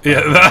 15 minutes.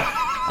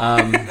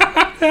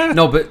 Yeah.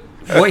 No, but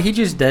what he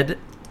just did,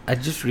 I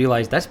just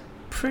realized that's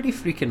pretty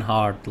freaking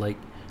hard. Like,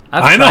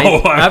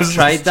 I've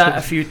tried that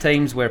a few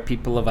times where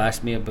people have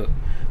asked me about,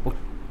 well,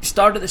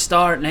 start at the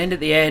start and end at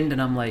the end,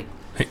 and I'm like,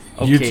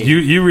 okay.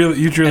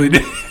 You truly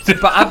did.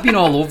 But I've been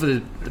all over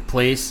the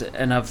place,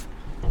 and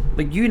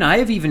like, you and I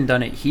have even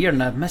done it here,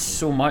 and I've missed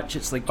so much.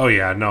 It's like, oh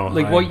yeah, no.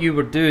 Like what you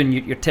were doing,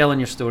 you're telling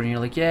your story, and you're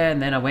like, yeah,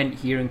 and then I went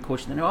here and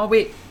coached, and then, oh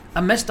wait,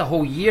 I missed a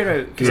whole year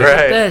out because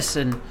I did this,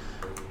 and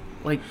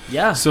like,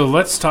 yeah. So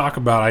let's talk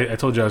about, I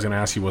told you I was going to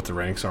ask you what the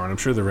ranks are, and I'm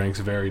sure the ranks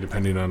vary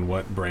depending on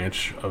what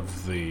branch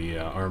of the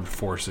armed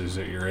forces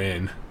that you're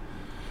in.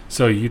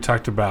 So you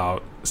talked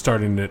about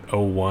starting at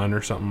 01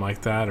 or something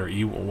like that, or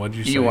what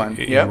did you say?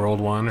 E1, yep.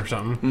 World 1 or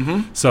something?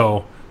 Mm-hmm.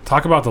 So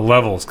talk about the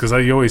levels, because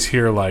you always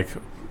hear, like,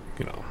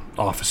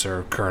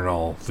 officer,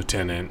 colonel,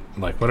 lieutenant,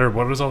 like,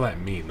 what does all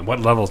that mean? What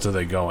levels do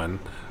they go in?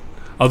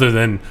 Other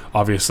than,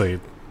 obviously,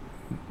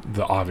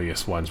 the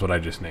obvious ones, what I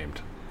just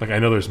named. Like, I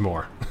know there's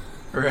more.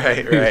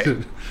 Right.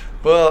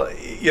 Well,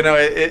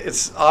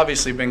 it's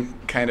obviously been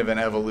kind of an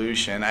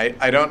evolution.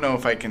 I don't know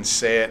if I can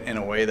say it in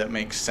a way that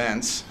makes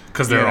sense.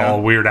 Because they're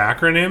all weird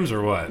acronyms,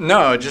 or what?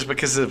 No, just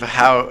because of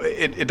how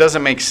it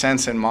doesn't make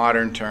sense in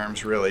modern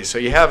terms, really. So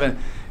you haven't,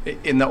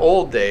 in the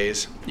old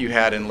days, you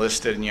had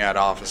enlisted and you had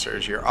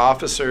officers. Your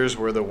officers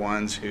were the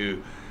ones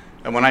who,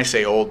 and when I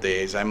say old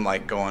days, I'm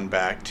like going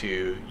back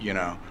to,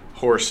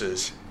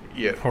 horses.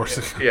 Yeah,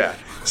 horses. Yeah.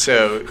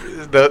 So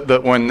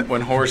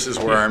when horses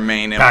were our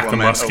main Back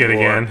implement the musket of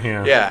war.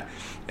 again. Yeah,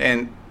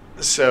 and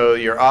so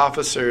your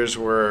officers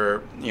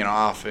were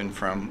often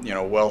from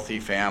wealthy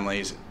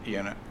families. He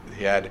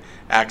had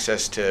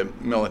access to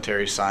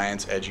military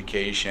science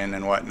education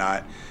and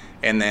whatnot,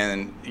 and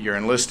then your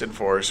enlisted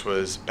force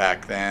was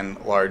back then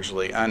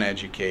largely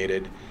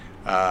uneducated,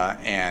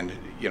 and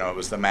it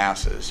was the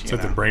masses. It's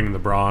like the brain and the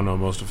brawn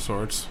almost of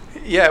sorts.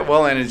 Yeah,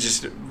 well, and it's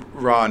just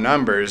raw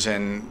numbers,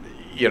 and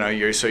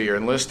your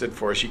enlisted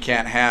force, you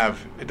can't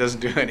have, it doesn't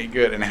do any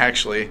good, and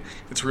actually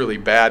it's really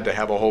bad to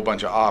have a whole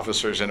bunch of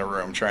officers in a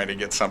room trying to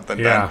get something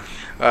done.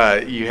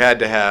 You had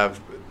to have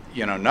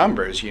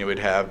numbers. You would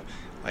have,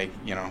 like,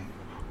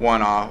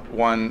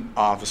 one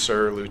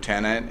officer,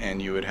 lieutenant,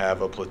 and you would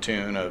have a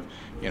platoon of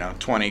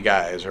 20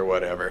 guys or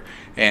whatever.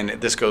 And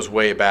this goes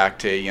way back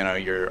to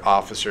your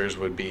officers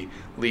would be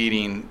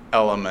leading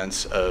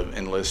elements of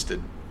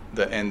enlisted,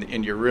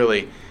 and you're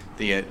really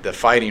the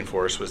fighting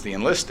force was the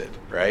enlisted,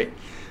 right?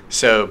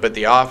 So, but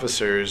the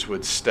officers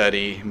would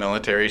study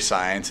military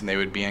science, and they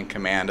would be in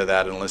command of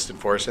that enlisted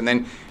force. And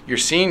then your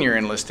senior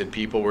enlisted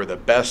people were the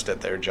best at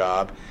their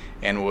job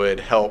and would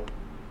help,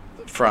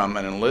 from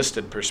an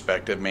enlisted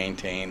perspective,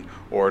 maintain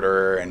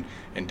order and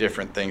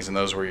different things. And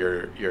those were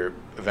your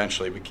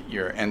eventually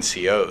your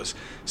NCOs.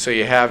 So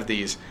you have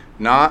these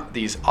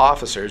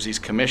officers, these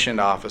commissioned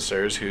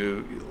officers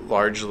who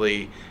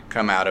largely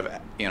come out of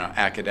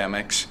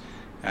academics.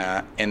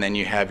 And then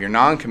you have your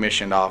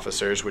non-commissioned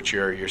officers, which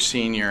are your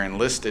senior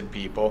enlisted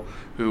people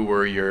who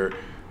were your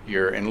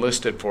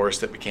enlisted force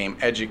that became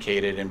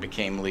educated and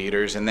became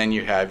leaders. And then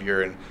you have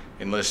your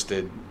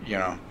enlisted,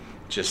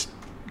 just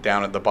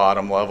down at the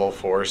bottom level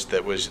force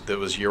that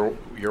was your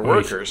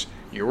workers,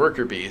 your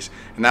worker bees.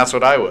 And that's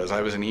what I was.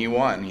 I was an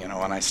E1,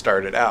 when I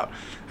started out.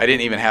 I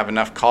didn't even have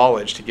enough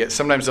college to get,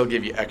 sometimes they'll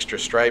give you extra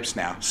stripes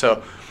now.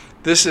 So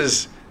this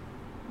is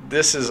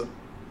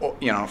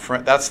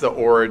that's the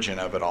origin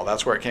of it all.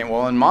 That's where it came.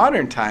 Well, in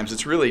modern times,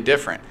 it's really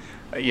different.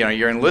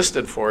 Your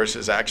enlisted force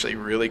is actually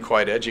really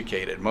quite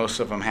educated. Most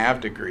of them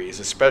have degrees,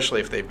 especially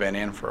if they've been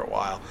in for a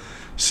while.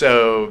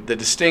 So the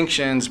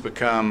distinctions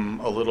become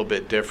a little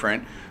bit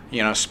different.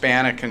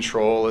 Span of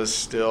control is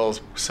still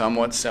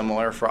somewhat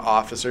similar for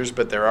officers,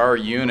 but there are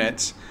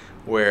units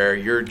where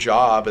your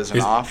job as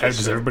an officer.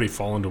 Does everybody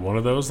fall into one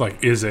of those?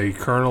 Like, is a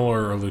colonel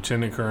or a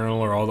lieutenant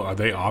colonel or are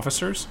they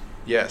officers?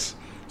 Yes.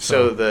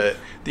 So the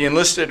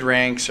enlisted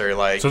ranks are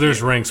like... So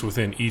there's ranks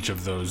within each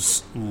of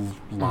those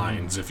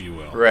lines, if you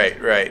will.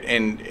 Right.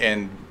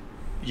 And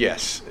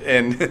yes.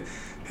 And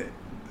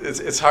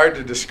it's hard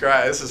to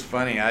describe. This is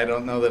funny. I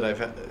don't know that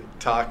I've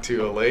talked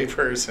to a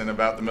layperson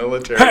about the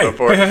military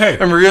before. Hey.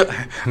 I'm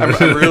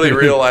really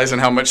realizing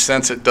how much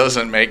sense it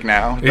doesn't make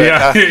now. But,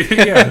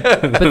 yeah.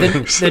 But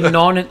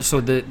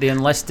the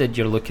enlisted,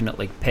 you're looking at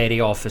like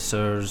petty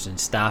officers and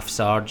staff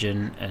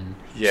sergeant and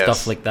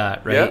stuff like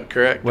that, right? Yeah,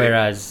 correct.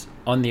 Whereas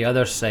on the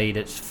other side,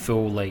 it's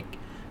full like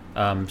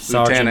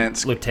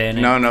sergeant,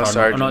 lieutenant. No, colonel,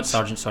 sergeants. not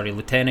sergeant. Sorry,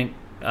 lieutenant,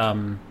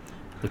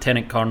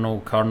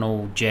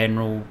 colonel,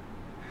 general.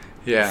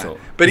 Yeah, So,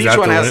 but each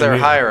one has their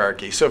limit?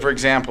 hierarchy. So, for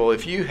example,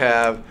 if you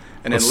have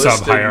an enlisted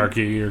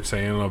sub-hierarchy, you're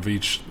saying, of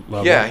each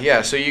level?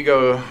 Yeah. So you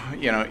go,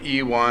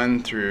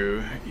 E1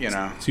 through,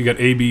 So you got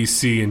A, B,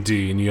 C, and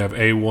D, and you have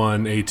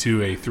A1,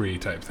 A2,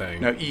 A3 type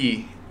thing. No,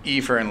 E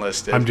for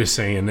enlisted. I'm just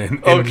saying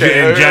in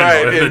Okay,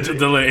 general, right.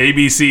 the A,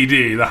 B, C,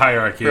 D, the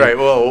hierarchy. Right.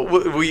 Well,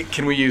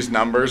 can we use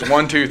numbers?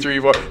 1, 2, 3,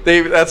 4.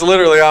 That's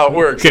literally how it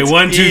works. Okay, It's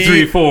 1, 2,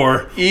 3,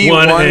 4.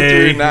 E1 1A,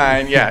 through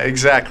 9. Yeah,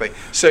 exactly.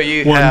 So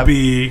you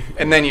 1B. have,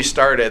 and then you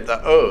start at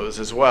the O's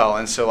as well.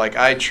 And so, like,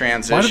 I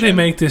transition. Why do they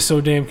make this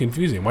so damn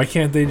confusing? Why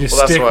can't they just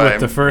Well, that's stick why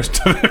with the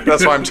first of it?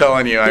 That's why I'm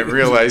telling you. I'm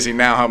realizing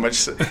now how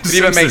much it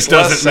even Since makes this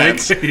less doesn't make-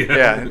 sense.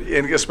 yeah.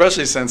 And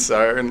especially since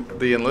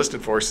the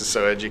enlisted force is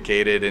so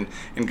educated and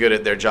good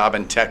at their job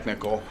and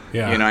technical.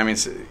 Yeah. I mean,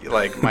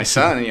 like my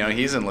son,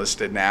 he's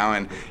enlisted now,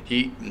 and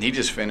he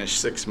just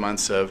finished 6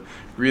 months of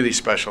really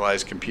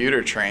specialized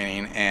computer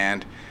training,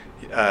 and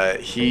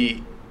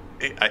he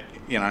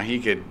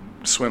could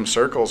swim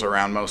circles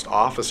around most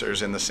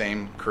officers in the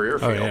same career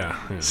field. Oh,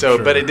 yeah, So,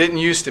 sure. but it didn't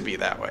used to be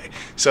that way.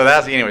 So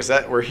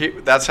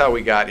that's how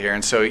we got here.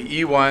 And so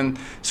E1.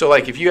 So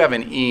like if you have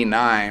an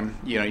E9,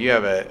 you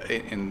have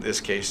in this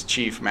case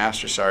chief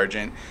master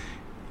sergeant.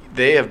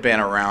 They have been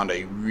around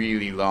a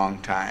really long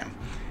time,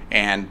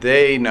 and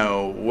they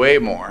know way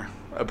more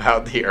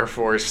about the Air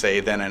Force, say,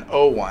 than an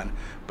O1.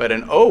 But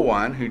an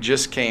O1 who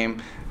just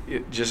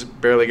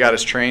barely got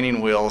his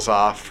training wheels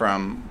off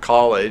from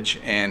college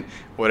and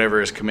whatever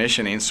his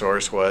commissioning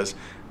source was,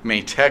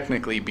 may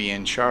technically be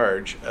in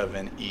charge of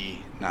an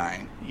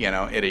E9,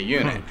 at a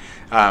unit.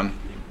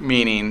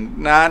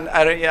 Meaning,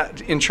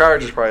 in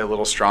charge is probably a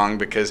little strong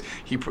because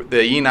the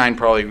E9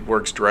 probably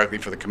works directly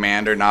for the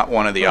commander, not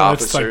one of the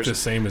officers. It's like the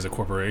same as a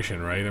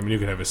corporation, right? I mean, you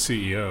could have a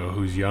CEO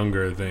who's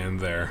younger than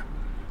their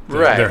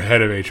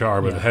head of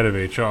HR, but the head of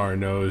HR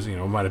knows,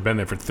 might have been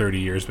there for 30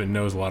 years, but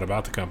knows a lot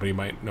about the company,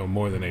 might know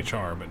more than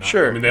HR, but not,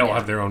 sure. I mean, they all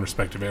have their own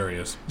respective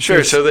areas.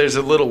 Sure, so there's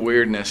a little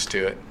weirdness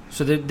to it.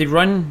 So they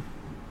run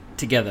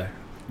together.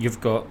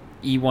 You've got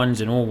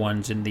E1s and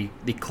O1s, and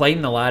they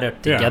climb the ladder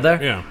together.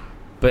 Yeah.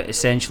 But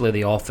essentially,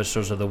 the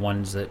officers are the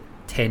ones that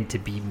tend to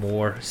be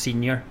more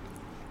senior.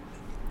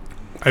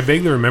 I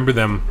vaguely remember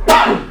them.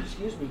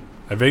 Excuse me.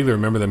 I vaguely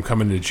remember them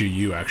coming to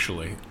GU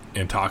actually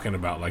and talking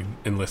about like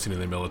enlisting in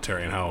the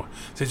military and how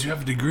since you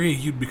have a degree,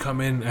 you'd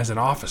become in as an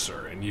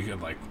officer and you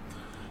could like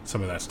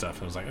some of that stuff.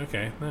 And I was like,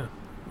 okay, yeah,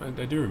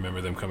 I do remember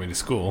them coming to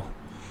school.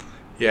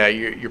 Yeah,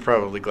 you're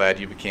probably glad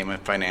you became a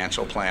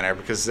financial planner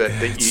because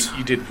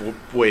you did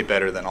way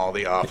better than all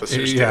the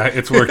officers did. Yeah,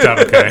 it's worked out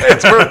okay.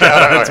 It's worked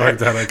out. It's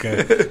worked out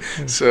okay.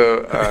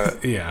 So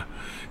yeah.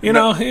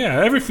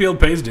 Every field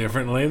pays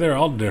differently. They're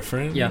all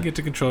different. Yeah. You get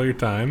to control your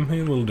time a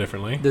little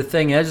differently. The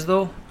thing is,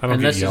 though, I don't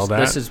and get yelled at.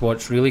 this is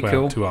what's really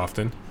cool. Too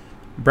often.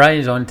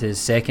 Brian's on to his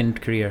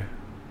second career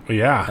Well,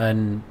 yeah.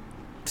 and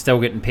still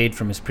getting paid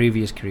from his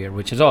previous career,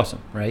 which is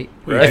awesome, right?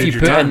 Right. If you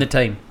put in the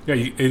time. Yeah.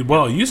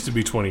 It used to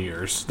be 20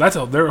 years. That's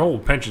their whole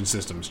pension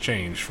system's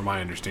changed, from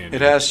my understanding.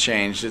 It has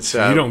changed. It's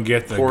So you don't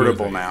get the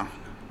portable good- now.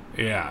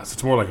 Yeah. So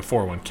it's more like a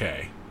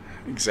 401k.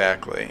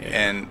 Exactly.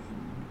 And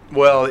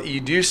well, you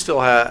do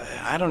still have.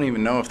 I don't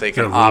even know if they Got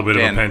can a little opt bit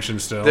in. of a pension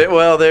still.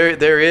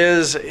 There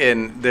is,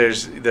 and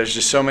there's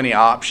just so many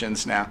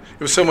options now.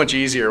 It was so much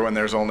easier when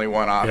there's only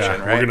one option,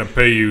 yeah. right? We're gonna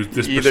pay you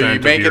this Either percent you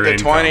make of it your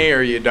to 20 income.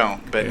 or you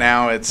don't. But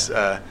now it's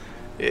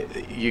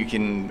you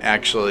can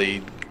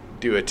actually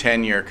do a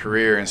 10-year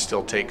career and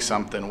still take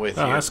something with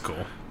Oh, you. that's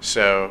cool.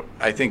 So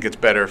I think it's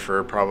better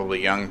for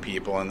probably young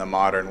people in the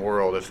modern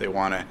world if they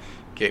want to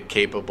get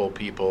capable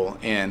people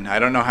in. I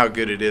don't know how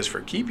good it is for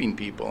keeping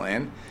people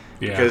in.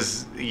 Yeah.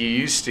 Because you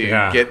used to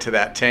Yeah. get to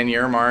that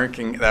 10-year mark,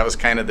 and that was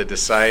kind of the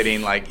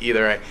deciding, like,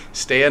 either I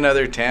stay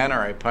another 10 or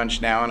I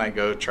punch now and I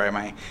go try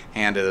my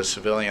hand at a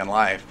civilian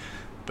life.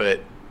 But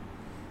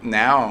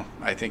now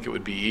I think it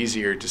would be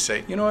easier to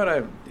say, you know what,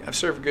 I've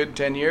served a good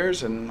 10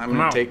 years, and I'm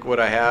going to take what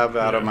I have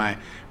out of my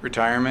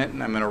retirement,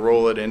 and I'm going to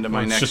roll it into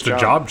my It's next just job.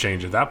 a job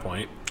change at that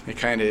point. It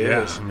kind of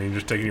Yeah. is. I mean,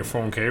 just taking your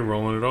 401k,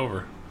 rolling it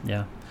over.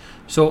 Yeah.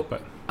 So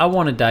But- I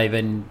want to dive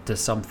into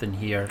something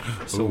here.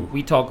 So Ooh.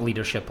 we talk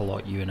leadership a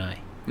lot, you and I.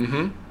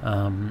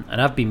 Mm-hmm.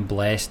 And I've been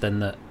blessed in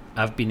that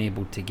I've been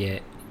able to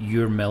get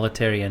your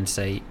military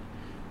insight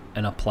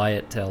and apply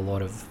it to a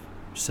lot of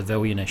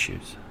civilian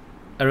issues,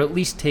 or at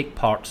least take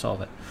parts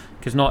of it,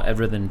 because not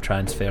everything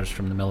transfers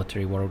from the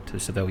military world to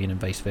civilian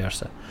and vice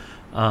versa.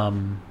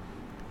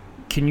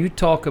 Can you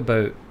talk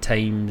about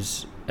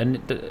times, and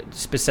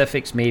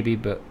specifics maybe,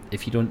 but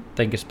if you don't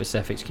think of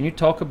specifics, can you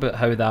talk about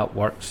how that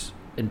works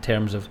in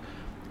terms of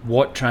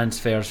what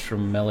transfers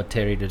from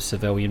military to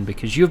civilian?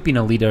 Because you've been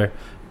a leader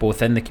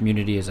both in the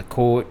community as a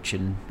coach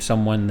and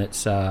someone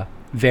that's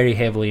very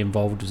heavily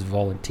involved as a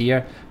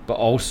volunteer, but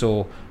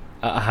also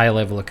at a high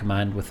level of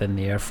command within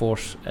the Air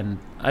Force. And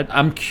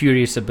I'm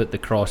curious about the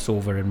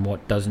crossover and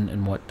what doesn't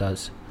and what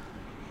does.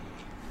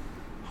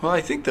 Well,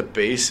 I think the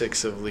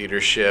basics of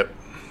leadership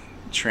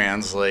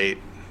translate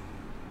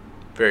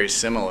very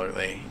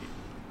similarly.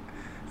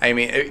 I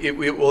mean,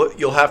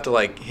 you'll have to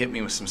like hit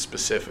me with some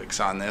specifics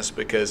on this,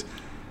 because,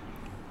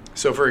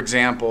 so for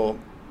example,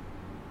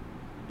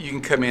 you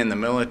can come in the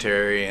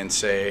military and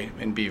say,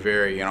 and be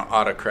very,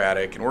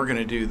 autocratic, and we're going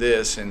to do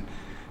this,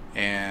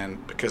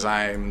 and because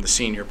I'm the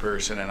senior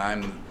person and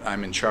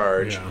I'm in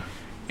charge, Yeah.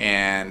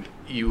 and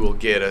you will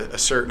get a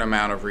certain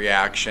amount of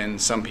reaction.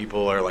 Some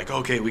people are like,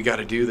 okay, we got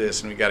to do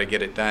this and we got to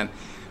get it done,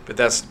 but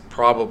that's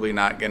probably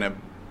not going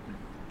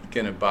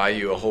to buy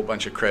you a whole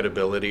bunch of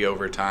credibility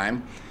over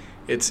time.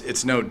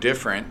 It's no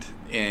different,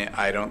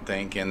 I don't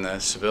think, in the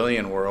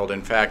civilian world.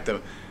 In fact,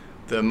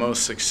 the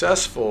most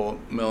successful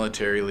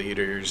military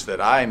leaders that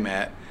I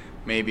met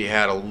maybe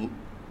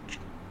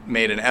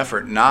made an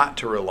effort not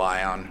to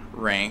rely on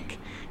rank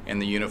and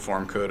the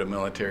Uniform Code of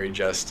Military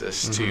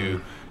Justice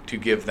to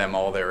give them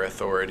all their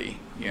authority.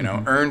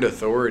 Earned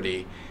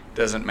authority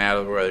doesn't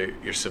matter whether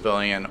you're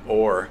civilian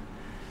or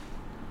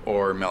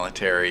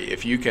military.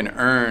 If you can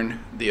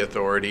earn the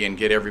authority and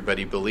get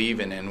everybody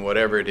believing in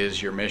whatever it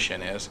is your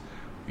mission is,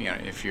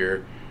 if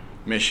your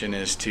mission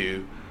is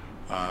to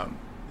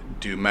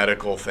do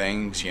medical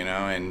things,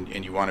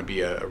 and you want to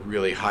be a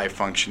really high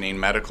functioning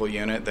medical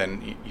unit,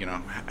 then,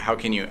 how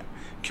can you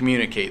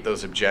communicate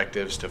those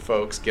objectives to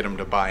folks, get them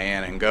to buy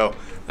in and go?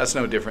 That's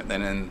no different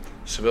than in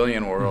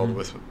civilian world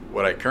with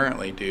what I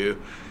currently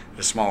do,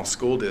 a small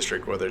school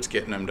district, whether it's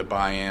getting them to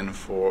buy in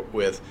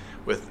with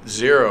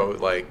zero,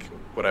 like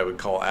what I would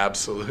call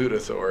absolute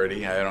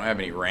authority. I don't have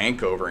any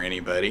rank over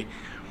anybody.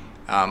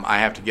 I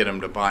have to get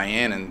them to buy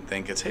in and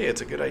think it's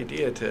a good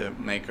idea to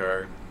make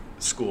our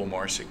school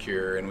more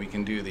secure, and we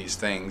can do these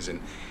things, and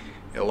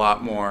a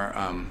lot more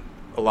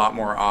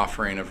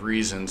offering of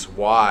reasons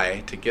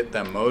why to get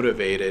them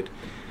motivated.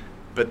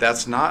 But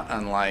that's not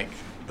unlike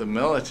the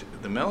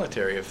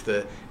military.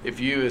 If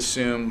you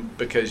assume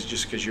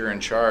because you're in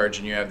charge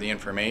and you have the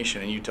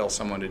information and you tell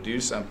someone to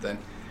do something,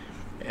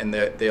 and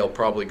that they'll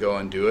probably go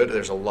and do it,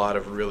 there's a lot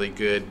of really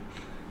good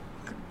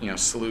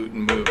salute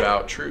and move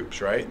out troops,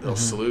 right? They'll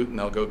salute and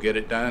they'll go get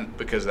it done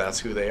because that's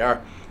who they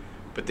are.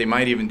 But they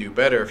might even do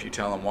better if you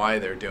tell them why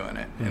they're doing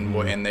it,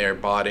 and they're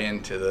bought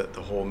into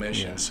the whole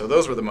mission. Yeah. So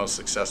those were the most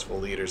successful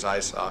leaders I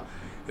saw,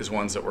 is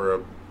ones that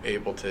were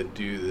able to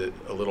do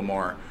a little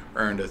more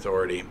earned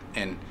authority.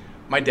 And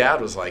my dad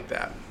was like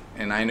that,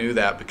 and I knew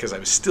that because I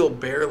was still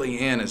barely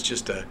in as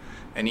just an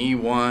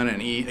E1,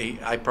 and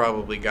I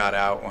probably got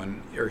out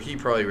he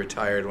probably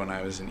retired when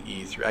I was an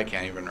E3. I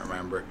can't even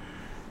remember.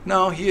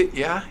 No,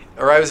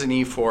 or I was an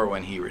E4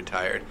 when he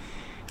retired,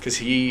 because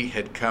he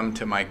had come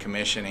to my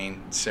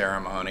commissioning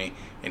ceremony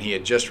and he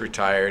had just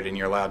retired, and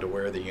you're allowed to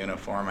wear the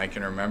uniform. I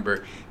can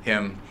remember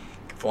him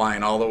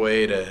flying all the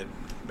way to,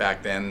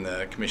 back then,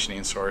 the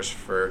commissioning source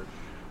for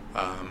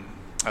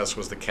This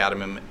was the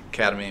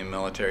Academy of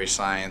Military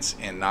Science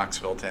in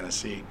Knoxville,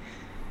 Tennessee.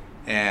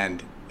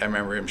 And I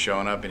remember him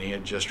showing up, and he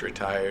had just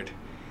retired.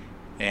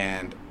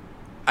 And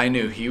I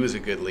knew he was a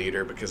good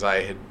leader because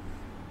I had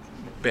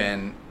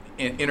been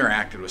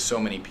interacted with so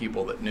many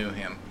people that knew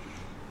him.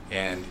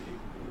 And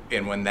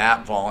when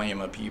that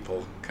volume of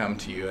people come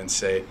to you and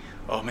say,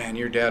 oh man,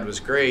 your dad was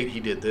great, he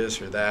did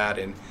this or that,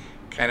 and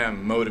kind of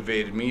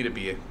motivated me to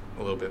be a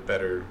little bit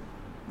better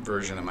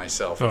version of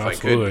myself if I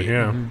could be.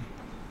 Yeah. Mm-hmm.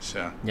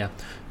 So yeah,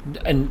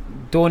 and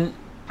don't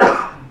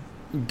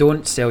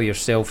sell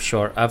yourself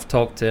short. I've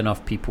talked to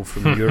enough people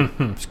from your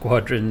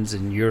squadrons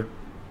and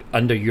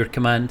under your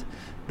command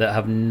that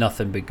have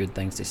nothing but good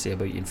things to say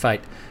about you. In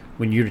fact,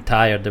 when you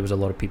retired, there was a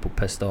lot of people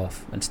pissed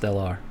off, and still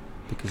are,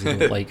 because they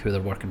don't like who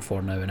they're working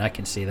for now. And I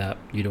can say that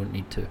you don't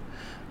need to.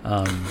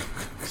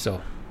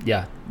 So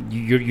yeah,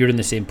 you're in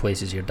the same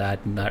place as your dad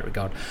in that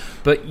regard.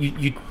 But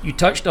you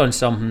touched on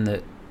something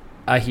that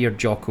I hear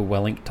Jocko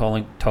Willink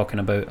talking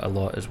about a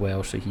lot as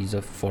well. So he's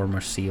a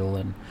former SEAL,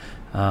 and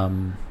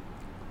I'm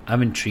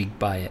intrigued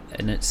by it.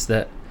 And it's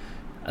that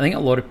I think a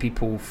lot of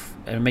people,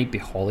 and it might be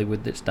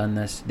Hollywood that's done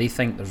this, they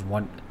think there's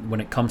one,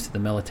 when it comes to the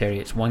military,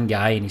 it's one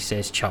guy and he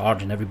says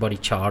charge and everybody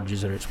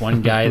charges, or it's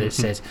one guy that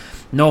says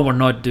no, we're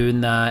not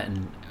doing that,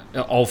 and it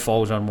all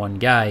falls on one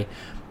guy.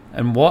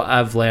 And what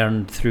I've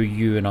learned through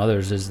you and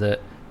others is that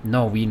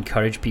no, we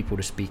encourage people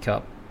to speak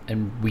up,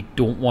 and we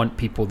don't want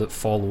people that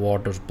follow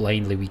orders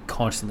blindly. We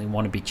constantly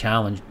want to be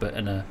challenged, but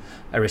in a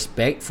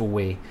respectful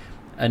way.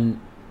 And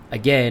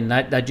again,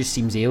 that just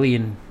seems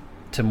alien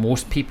to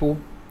most people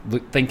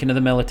thinking of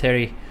the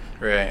military.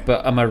 right.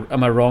 But am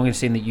I wrong in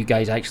saying that you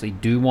guys actually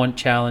do want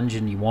challenge,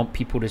 and you want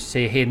people to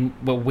say, hey,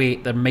 well,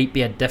 wait, there might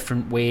be a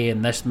different way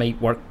and this might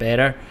work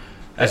better?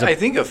 I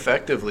think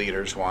effective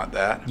leaders want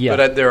that, Yeah.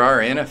 but there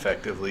are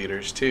ineffective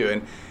leaders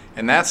too,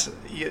 and that's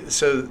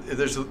so.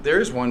 There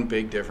is one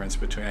big difference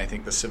between, I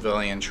think, the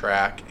civilian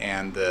track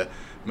and the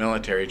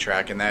military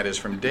track, and that is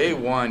from day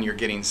one you're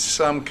getting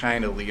some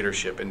kind of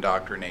leadership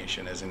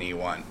indoctrination as an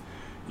E1.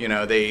 You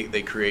know,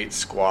 they create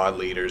squad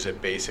leaders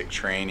at basic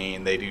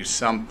training. They do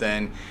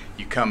something.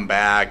 You come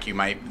back.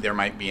 There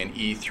might be an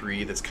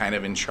E3 that's kind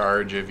of in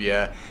charge of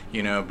you.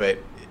 You know, but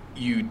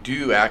you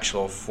do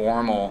actual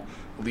formal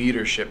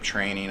leadership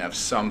training of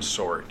some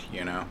sort.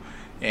 You know,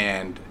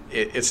 and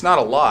it's not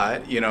a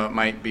lot. You know, it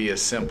might be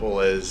as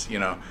simple as, you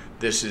know,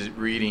 this is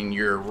reading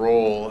your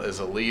role as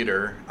a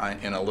leader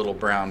in a little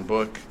brown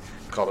book.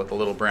 Called it the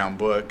Little Brown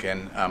Book.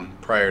 And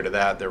prior to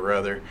that, there were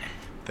other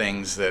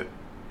things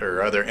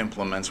or other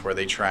implements where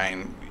they try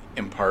and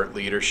impart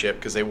leadership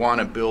because they want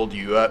to build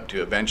you up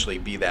to eventually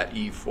be that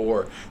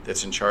E4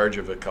 that's in charge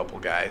of a couple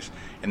guys.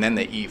 And then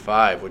the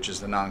E5, which is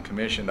the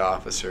non-commissioned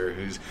officer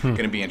who's going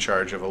to be in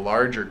charge of a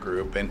larger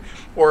group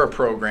or a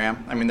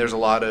program. I mean, there's a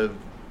lot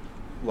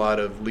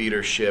of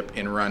leadership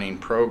in running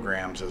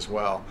programs as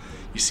well.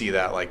 You see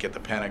that like at the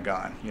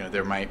Pentagon. You know,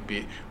 there might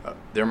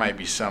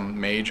be some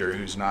major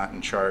who's not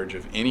in charge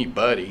of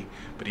anybody,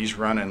 but he's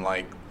running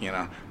like, you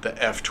know,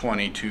 the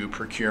F-22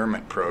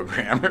 procurement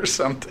program or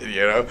something,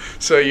 you know.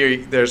 So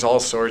there's all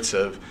sorts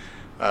of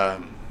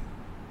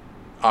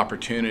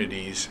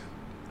opportunities,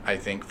 I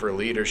think, for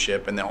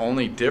leadership. And the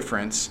only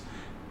difference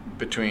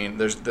between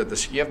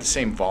you have the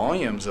same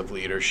volumes of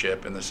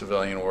leadership in the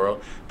civilian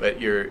world, but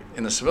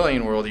in the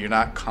civilian world you're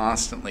not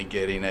constantly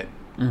getting it.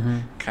 Mm-hmm.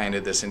 Kind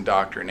of this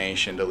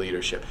indoctrination to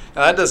leadership.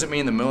 Now that doesn't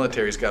mean the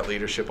military's got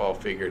leadership all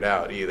figured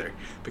out either,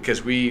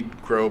 because we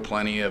grow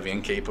plenty of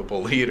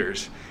incapable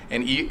leaders,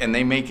 and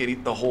they make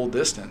it the whole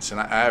distance.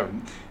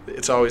 And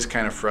it's always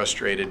kind of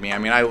frustrated me. I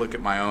mean, I look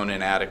at my own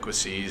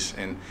inadequacies,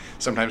 and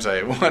sometimes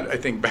I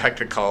think back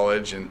to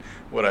college and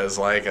what I was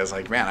like,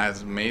 man,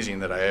 it's amazing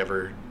that I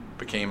ever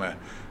became a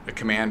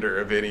commander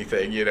of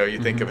anything. You know,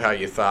 you think of how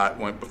you thought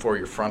before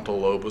your frontal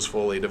lobe was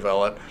fully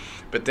developed.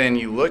 But then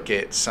you look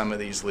at some of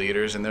these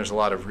leaders, and there's a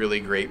lot of really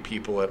great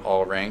people at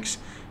all ranks.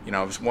 You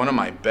know, one of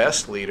my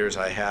best leaders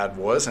I had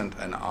wasn't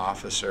an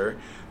officer,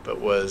 but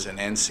was an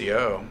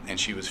NCO, and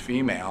she was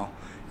female,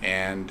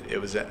 and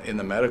it was in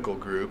the medical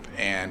group,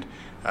 and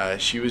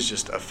she was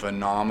just a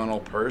phenomenal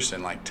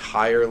person, like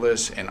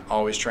tireless and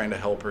always trying to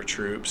help her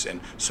troops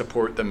and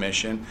support the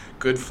mission.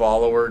 Good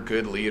follower,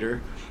 good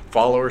leader.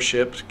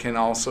 Followership can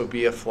also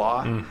be a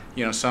flaw.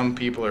 You know, some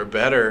people are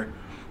better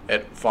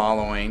at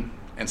following,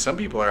 and some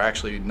people are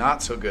actually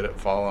not so good at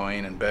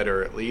following and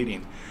better at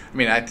leading. I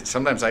mean,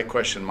 sometimes I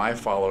question my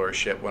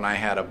followership when I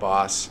had a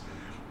boss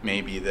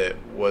maybe that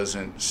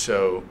wasn't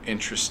so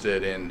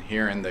interested in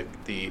hearing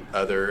the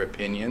other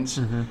opinions.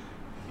 Mm-hmm.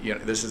 You know,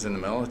 this is in the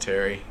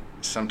military.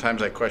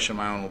 Sometimes I question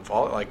my own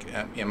follow. Like,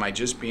 am I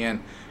just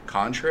being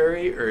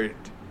contrary, or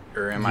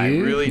am I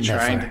really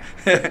trying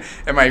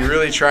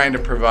to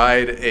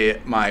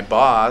provide my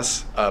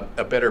boss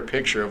a better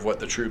picture of what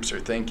the troops are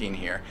thinking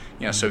here,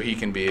 you know, so he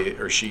can be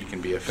or she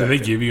can be effective. Do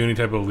they give you any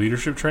type of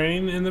leadership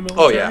training in the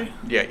military?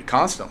 Oh yeah,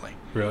 constantly.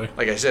 Really?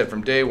 Like I said,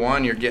 from day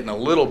one you're getting a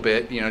little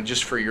bit, you know,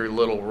 just for your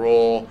little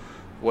role,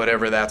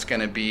 whatever that's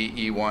going to be,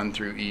 E1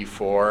 through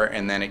E4,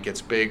 and then it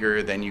gets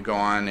bigger. Then you go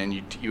on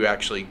and you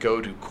actually go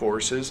to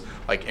courses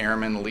like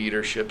Airman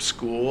Leadership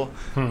School.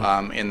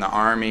 In the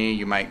Army,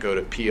 you might go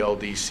to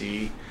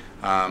PLDC,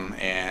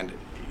 and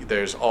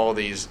there's all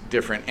these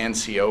different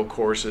NCO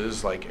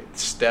courses, like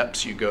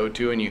steps you go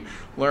to, and you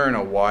learn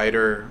a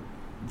wider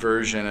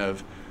version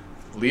of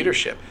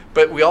leadership.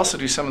 But we also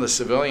do some of the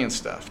civilian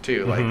stuff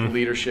too, like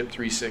Leadership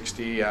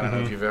 360. I don't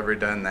know if you've ever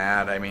done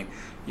that. I mean,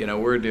 you know,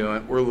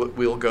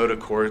 we'll go to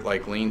court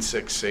like Lean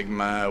Six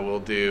Sigma. We'll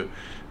do,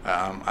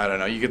 I don't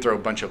know, you could throw a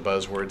bunch of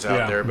buzzwords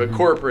out there, but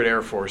corporate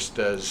Air Force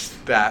does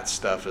that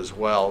stuff as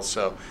well.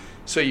 So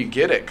you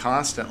get it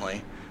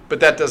constantly, but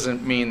that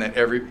doesn't mean that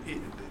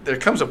there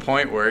comes a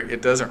point where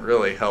it doesn't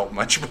really help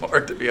much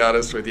more, to be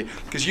honest with you,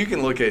 because you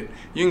can go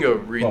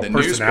read the newspaper.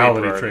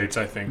 Personality traits,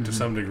 I think, to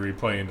some degree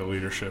play into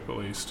leadership, at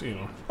least, you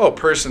know. Oh,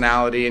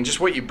 personality and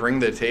just what you bring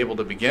to the table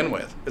to begin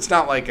with. It's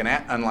not like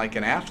unlike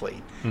an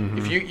athlete.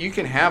 If you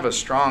can have a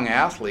strong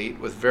athlete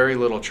with very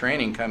little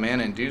training come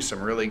in and do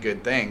some really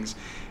good things,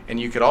 and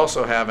you could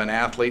also have an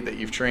athlete that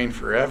you've trained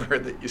forever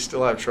that you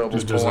still have trouble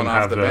pulling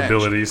off the bench.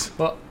 Abilities.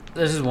 Well,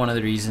 this is one of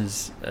the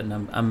reasons, and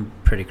I'm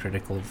pretty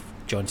critical of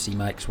John C.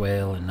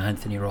 Maxwell and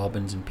Anthony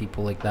Robbins and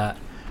people like that,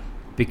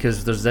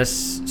 because there's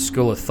this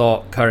school of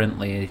thought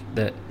currently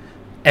that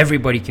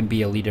everybody can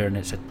be a leader and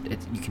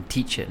you can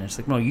teach it, and it's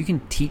like, no, you can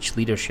teach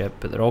leadership,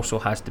 but there also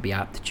has to be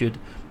aptitude,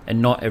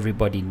 and not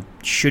everybody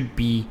should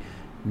be,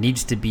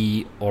 needs to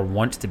be, or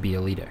wants to be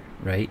a leader,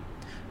 right?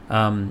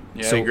 I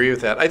agree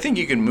with that. I think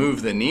you can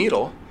move the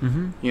needle.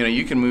 You know,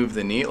 you can move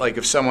the needle. Like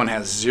if someone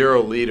has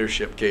zero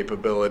leadership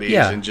capabilities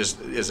and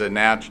just is a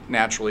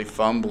naturally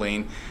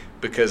fumbling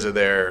because of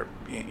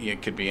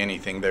it could be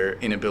anything, their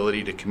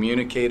inability to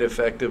communicate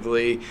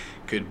effectively,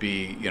 could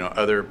be, you know,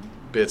 other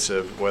bits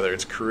of whether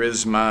it's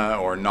charisma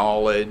or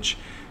knowledge.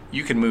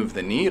 You can move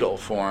the needle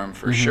for them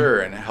for sure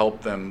and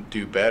help them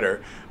do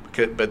better.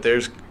 But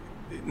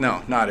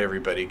not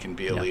everybody can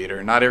be a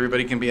leader. Not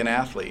everybody can be an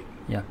athlete.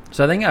 Yeah.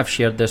 So I think I've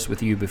shared this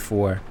with you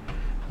before,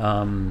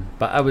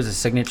 but I was a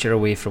signature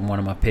away from one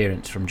of my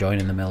parents from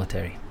joining the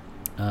military.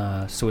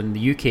 So in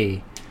the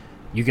UK,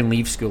 you can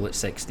leave school at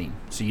 16.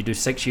 So you do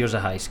 6 years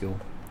of high school.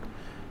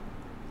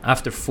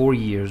 After 4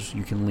 years,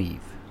 you can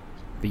leave,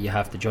 but you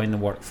have to join the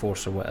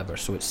workforce or whatever.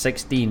 So at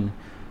 16,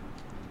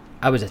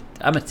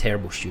 I'm a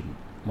terrible student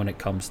when it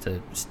comes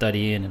to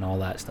studying and all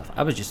that stuff.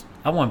 I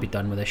want to be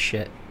done with this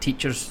shit.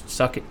 Teachers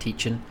suck at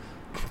teaching,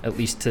 at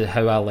least to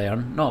how I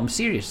learn. No, I'm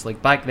serious.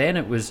 Like back then,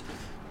 it was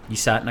you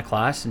sat in a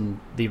class and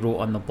they wrote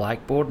on the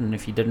blackboard, and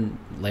if you didn't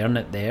learn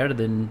it there,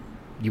 then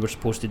you were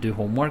supposed to do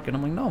homework. And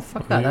I'm like, no,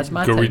 fuck that. That's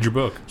my time. Go read your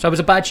book. So I was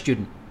a bad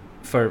student.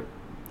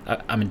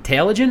 I'm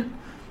intelligent.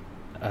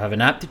 I have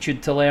an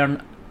aptitude to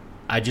learn.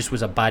 I just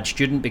was a bad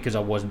student because I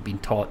wasn't being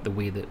taught the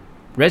way that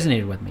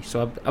resonated with me.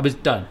 So I was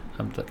done.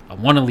 I'm like, I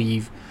want to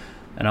leave,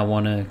 and I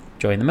want to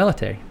join the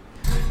military.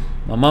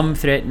 My mum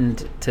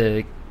threatened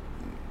to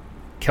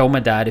kill my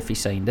dad if he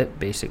signed it,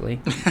 basically.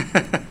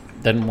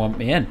 Didn't want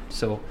me in,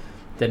 so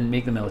didn't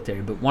make the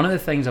military. But one of the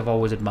things I've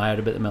always admired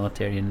about the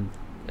military, and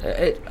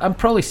I'm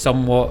probably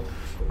somewhat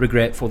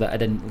regretful that I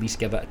didn't at least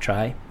give it a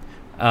try.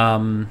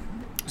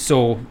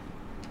 So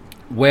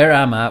where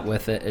I'm at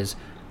with it is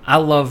I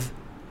love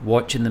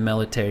watching the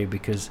military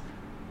because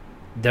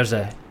there's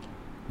a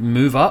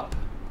move up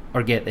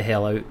or get the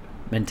hell out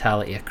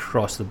mentality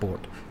across the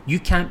board. You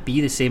can't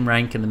be the same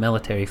rank in the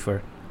military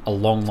for a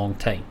long, long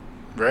time.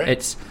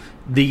 Right.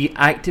 They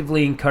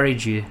actively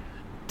encourage you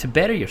to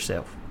better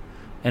yourself.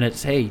 And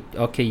it's, hey,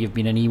 okay, you've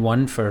been an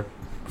E1 for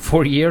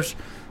 4 years.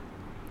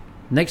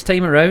 Next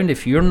time around,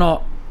 if you're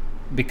not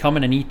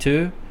becoming an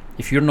E2,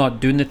 if you're not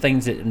doing the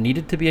things that are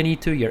needed to be an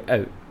E2, you're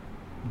out.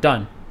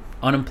 Done.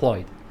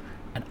 Unemployed.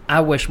 And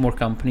I wish more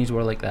companies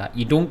were like that.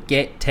 You don't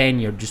get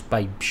tenure just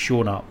by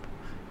showing up.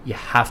 You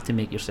have to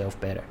make yourself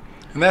better.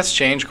 And that's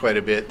changed quite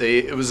a bit.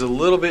 It was a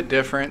little bit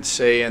different,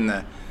 say, in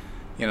the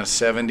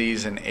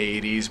 70s and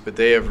 80s, but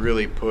they have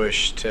really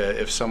pushed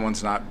to, if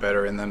someone's not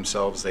better in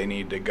themselves, they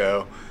need to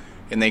go.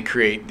 And they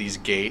create these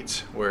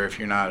gates where if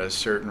you're not a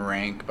certain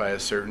rank by a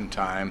certain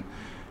time,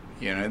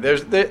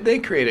 they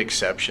create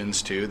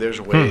exceptions too.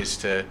 There's ways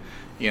to,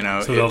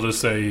 So they'll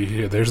just say,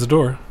 yeah, there's the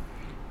door.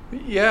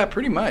 Yeah,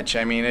 pretty much.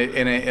 I mean,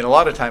 and a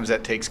lot of times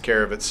that takes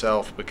care of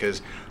itself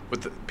because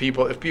with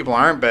if people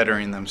aren't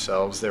bettering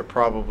themselves, they're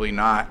probably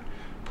not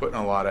putting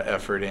a lot of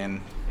effort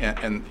in,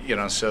 and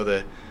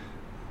so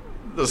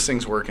those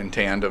things work in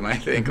tandem, I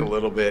think, a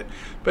little bit.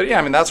 But yeah,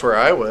 I mean, that's where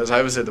I was.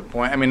 I was at the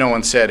point. I mean, no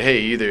one said, "Hey,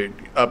 either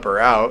up or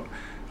out."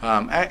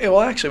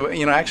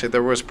 Actually,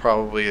 there was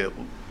probably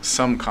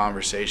some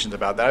conversations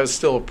about that. I was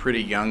still a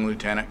pretty young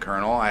lieutenant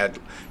colonel. I had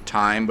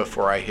time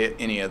before I hit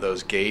any of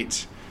those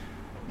gates,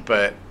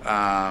 but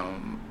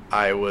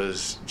I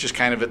was just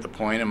kind of at the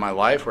point in my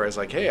life where I was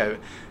like, "Hey,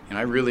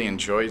 I really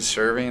enjoyed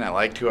serving. I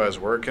liked who I was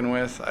working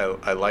with.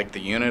 I liked the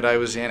unit I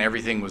was in.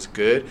 Everything was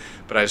good,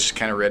 but I was just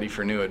kind of ready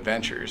for new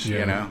adventures,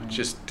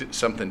 just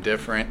something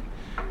different.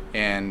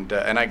 And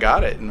I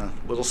got it in a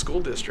little school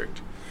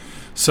district.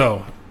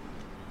 So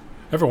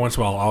Every once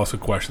in a while, I'll ask a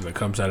question that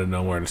comes out of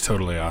nowhere and it's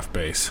totally off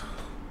base.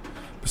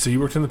 So you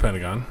worked in the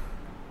Pentagon.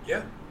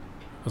 Yeah.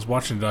 I was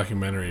watching a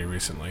documentary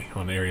recently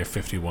on Area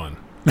 51.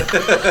 I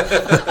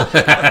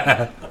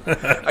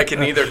can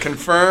neither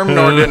confirm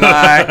nor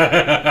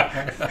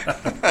deny.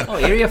 Oh,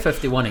 Area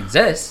 51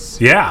 exists.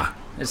 Yeah.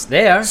 It's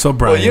there. So,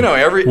 Brian, Well, you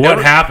know, what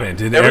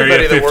happened in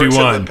everybody Area that works at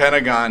 51? the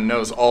Pentagon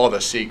knows all the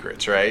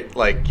secrets, right?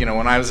 Like, you know,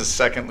 when I was a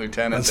second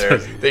lieutenant That's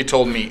there, they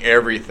told me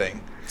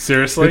everything.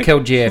 Seriously? Who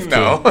killed JFK?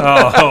 No.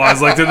 Oh, I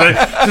was like, did they?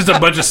 Just a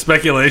bunch of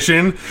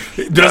speculation.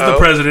 Does the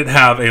president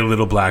have a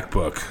little black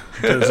book?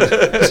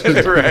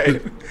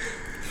 Right.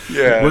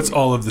 Yeah. What's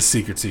all of the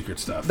secret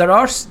stuff? There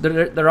are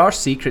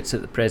secrets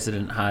that the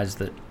president has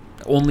that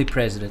only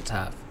presidents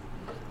have.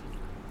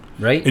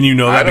 Right? And you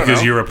know I that don't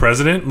because know. you're a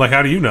president? Like,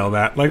 how do you know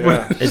that? Like,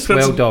 Yeah. It's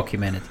well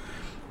documented.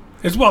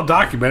 It's well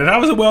documented.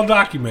 How is it well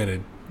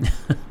documented?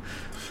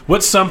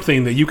 What's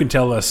something that you can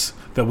tell us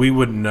that we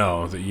wouldn't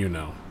know that you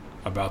know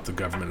about the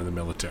government or the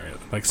military?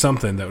 Like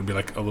something that would be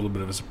like a little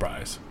bit of a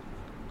surprise.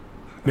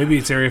 Maybe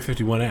it's Area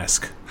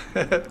 51-esque.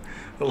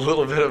 A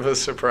little bit of a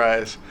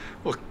surprise.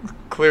 Well,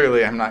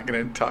 clearly I'm not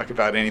going to talk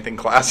about anything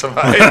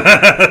classified.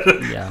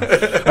 Yeah.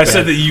 I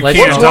said that you Let's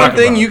can't What's talk one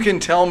thing about. you can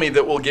tell me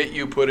that will get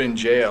you put in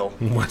jail?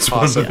 What's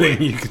possibly? one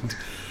thing you can...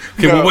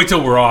 Okay, No. we'll wait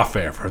till we're off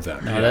air for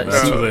that. No, Yeah,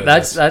 that's, what it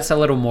that's is. that's a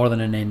little more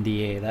than an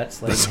NDA.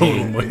 That's like That's a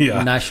little more-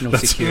 yeah. national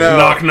That's- security. No.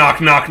 Knock, knock,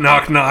 knock,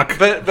 knock, knock.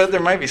 But there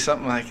might be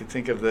something I could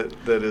think of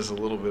that is a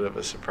little bit of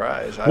a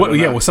surprise. I Well, don't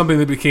yeah, know. well, something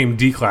that became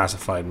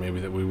declassified, maybe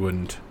that we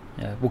wouldn't.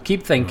 Yeah, we'll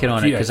keep thinking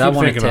on it Yeah, because keep I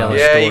want to thinking tell on a it.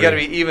 Yeah, story. you got to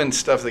be even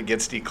stuff that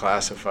gets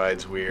declassified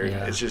is weird.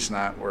 Yeah. It's just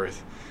not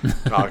worth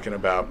talking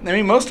about. I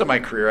mean, most of my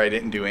career I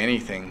didn't do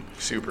anything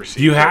super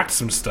secret. You hacked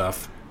some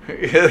stuff.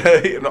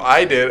 You know,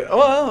 I did.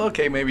 Well,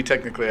 okay, maybe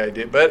technically I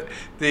did, but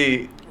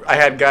I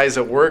had guys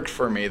that worked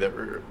for me that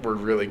were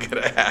really good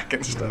at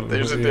hacking stuff.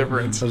 There's a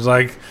difference. I was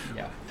like,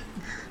 Yeah.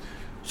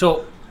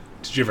 So,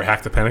 did you ever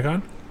hack the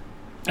Pentagon?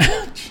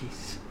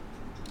 jeez.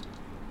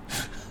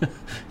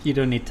 You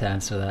don't need to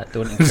answer that.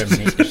 Don't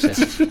incriminate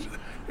yourself.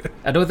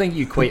 I don't think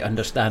you quite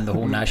understand the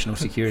whole national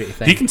security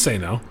thing. He can say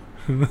no.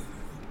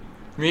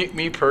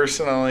 Me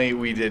personally,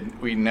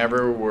 we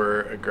never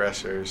were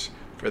aggressors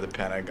for the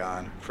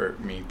Pentagon. For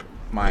me,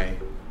 my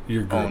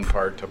Your own group.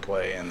 part to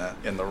play in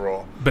the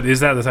role. But is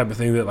that the type of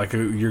thing that like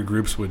your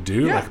groups would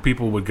do? Yeah. Like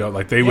people would go,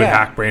 like they would Yeah.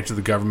 hack branch of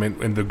the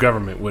government, and the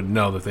government would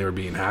know that they were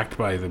being hacked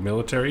by the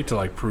military to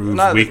like prove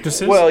Not-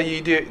 weaknesses. Well,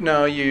 you do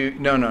no.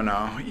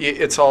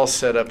 It's all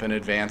set up in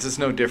advance. It's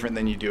no different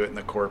than you do it in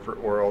the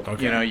corporate world.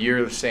 Okay. You know,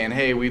 you're saying,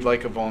 "Hey, we'd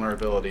like a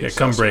vulnerability. yeah,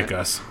 come assessment. break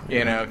us.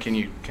 You know, can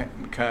you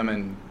come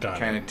and Got it.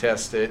 kind of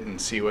test it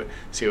and see what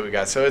we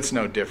got?" So it's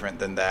no different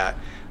than that.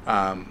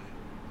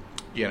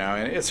 You know,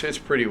 and it's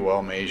pretty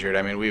well measured.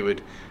 I mean, we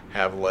would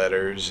have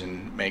letters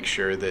and make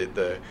sure that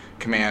the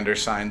commander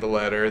signed the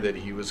letter that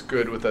he was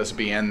good with us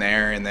being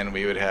there, and then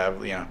we would have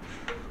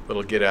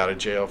little get out of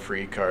jail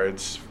free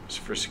cards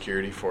for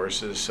security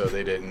forces, so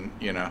they didn't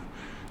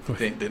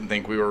didn't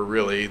think we were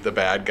really the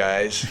bad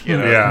guys,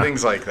 Yeah.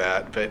 things like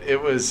that. But it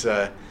was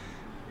it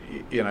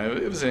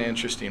was an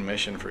interesting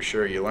mission for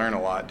sure. You learn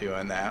a lot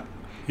doing that.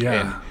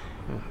 Yeah.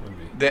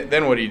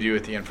 Then what do you do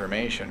with the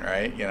information,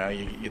 right? You know,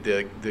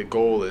 the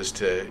goal is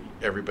to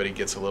everybody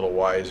gets a little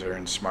wiser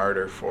and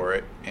smarter for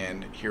it.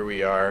 And here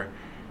we are,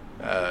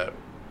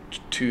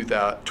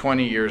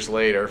 20 years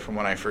later from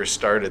when I first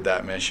started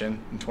that mission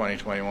in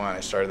 2021.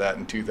 I started that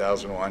in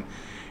 2001.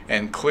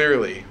 And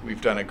clearly,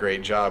 we've done a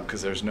great job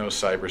because there's no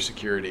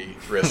cybersecurity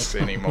risks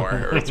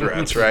anymore or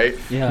threats, right?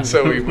 Yeah.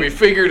 So we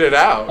figured it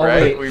out, Oh,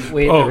 right? wait, Oh, the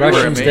we were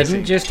Russians amazing.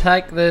 didn't just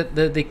hack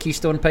the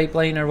Keystone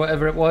Pipeline or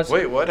whatever it was?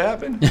 Wait, what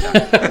happened?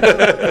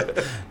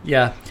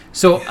 Yeah.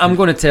 So I'm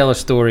going to tell a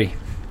story,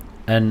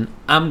 and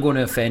I'm going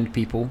to offend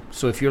people.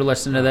 So if you're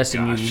listening to this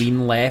and gosh. you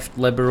lean left,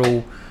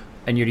 liberal,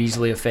 and you're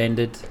easily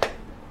offended,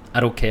 I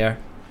don't care.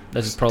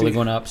 This is probably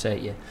going to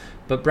upset you.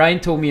 But Brian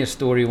told me a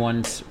story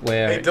once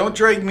where Hey, don't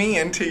drag me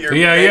into your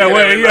Yeah, making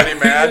wait, everybody yeah.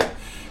 mad.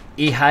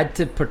 he had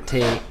to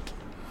partake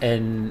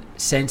in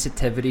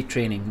sensitivity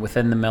training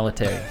within the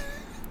military.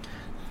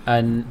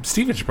 And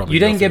Steven should probably. you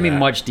go didn't give through me that.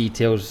 much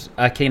details.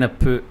 I kind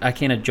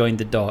of joined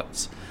the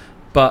dots,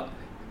 but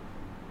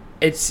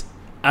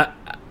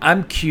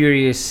I'm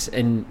curious.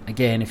 And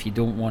again, if you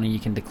don't want to, you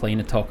can decline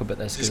to talk about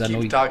this Just because I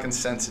know. keep talking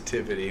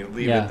sensitivity.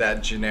 Leave Yeah. it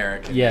that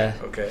generic. Yeah.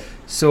 Okay.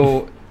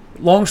 So,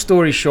 long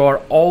story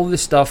short, all the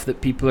stuff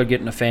that people are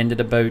getting offended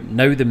about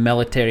now, the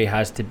military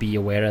has to be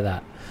aware of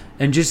that.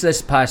 And just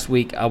this past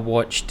week, I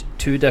watched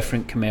 2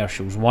 different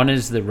commercials. One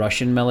is the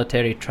Russian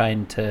military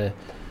trying to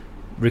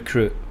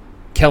recruit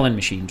killing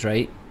machines,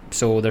 right?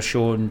 So they're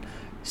showing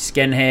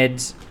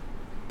skinheads,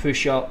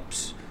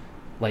 push-ups,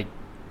 like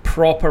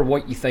proper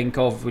what you think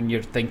of when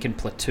you're thinking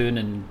platoon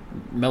and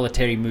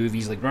military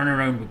movies, like running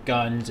around with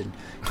guns and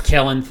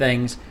killing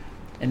things.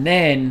 And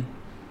then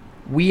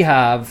we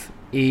have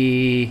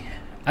I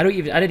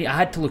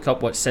had to look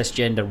up what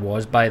cisgender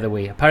was, by the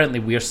way. Apparently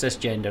we're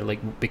cisgender,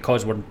 like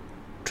because we're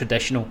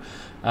traditional.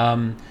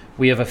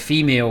 We have a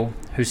female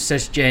who's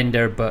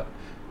cisgender but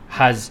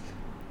has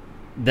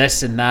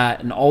this and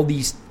that and all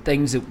these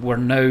things that we're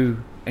now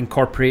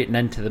incorporating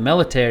into the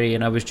military,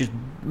 and I was just,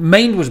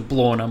 mind was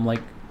blown. I'm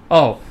like,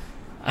 oh,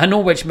 I know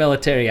which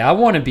military I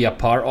want to be a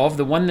part of,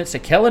 the one that's a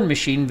killing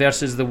machine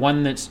versus the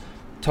one that's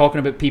talking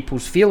about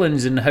people's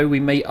feelings and how we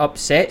might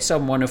upset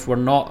someone if we're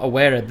not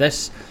aware of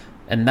this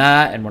and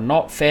that, and we're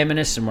not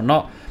feminists and we're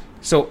not.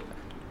 So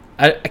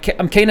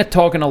I'm kind of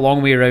talking a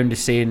long way around to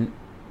saying,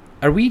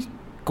 are we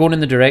going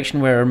in the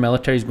direction where our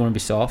military is going to be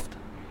soft?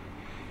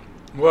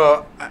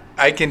 Well,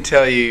 I can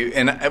tell you,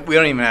 and we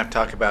don't even have to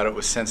talk about it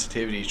with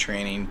sensitivity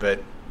training,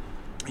 but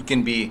it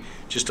can be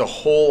just a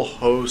whole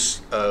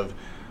host of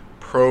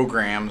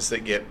programs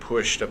that get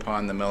pushed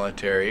upon the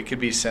military. It could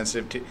be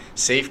sensitive to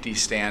safety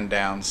stand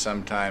downs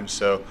sometimes.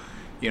 So,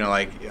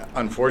 like,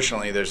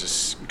 unfortunately,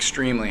 there's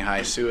extremely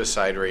high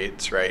suicide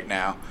rates right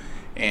now.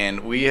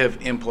 And we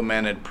have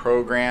implemented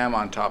program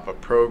on top of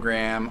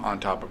program on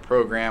top of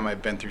program.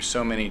 I've been through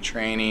so many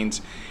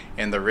trainings,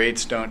 and the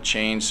rates don't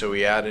change, so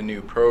we add a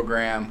new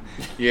program,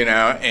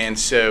 and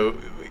so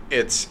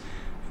it's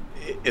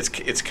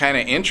kind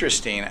of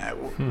interesting.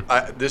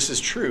 This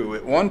is true.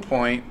 At one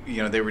point,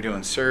 they were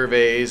doing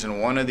surveys,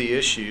 and one of the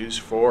issues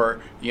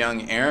for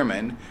young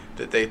airmen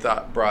that they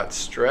thought brought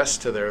stress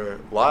to their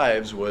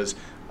lives was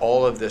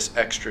all of this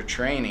extra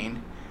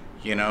training,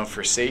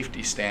 for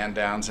safety stand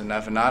downs and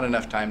not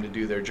enough time to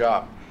do their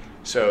job.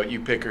 So you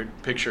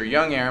picture a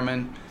young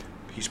airman.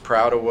 He's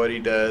proud of what he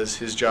does.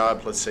 His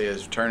job, let's say,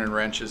 is turning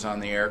wrenches on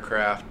the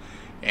aircraft,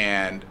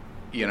 and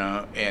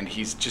and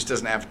he just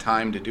doesn't have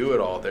time to do it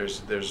all.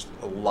 There's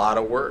a lot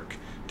of work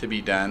to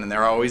be done, and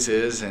there always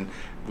is. And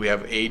we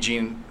have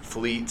aging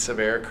fleets of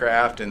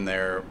aircraft, and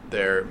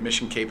their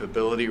mission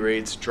capability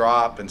rates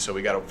drop, and so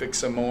we got to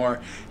fix them more.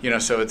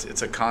 So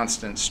it's a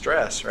constant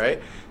stress,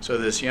 right? So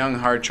this young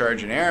hard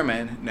charging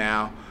airman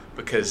now,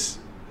 because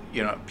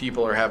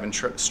people are having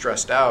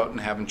stressed out and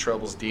having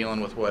troubles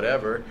dealing with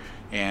whatever,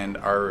 and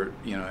are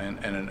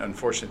and an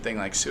unfortunate thing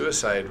like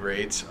suicide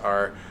rates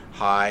are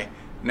high,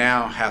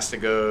 now has to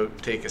go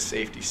take a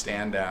safety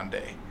stand down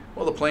day.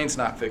 Well, the plane's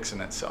not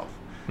fixing itself.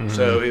 Mm-hmm.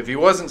 So if he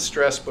wasn't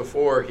stressed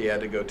before, he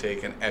had to go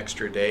take an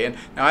extra day. And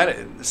now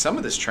some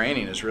of this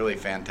training is really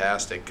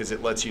fantastic because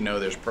it lets you know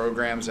there's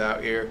programs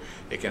out here.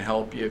 It can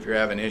help you if you're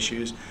having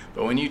issues.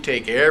 But when you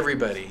take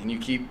everybody and you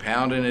keep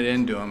pounding it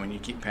into them and you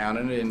keep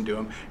pounding it into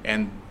them,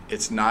 and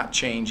it's not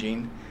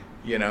changing,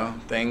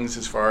 things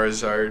as far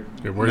as our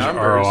where's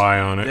numbers,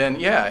 ROI on it? Then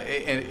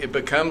it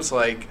becomes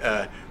like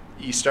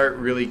you start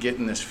really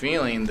getting this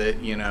feeling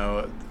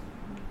that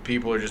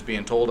people are just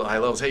being told at high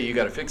levels, hey, you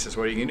got to fix this.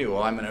 What are you going to do?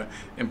 Well, I'm going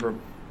to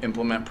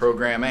implement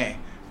Program A.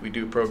 We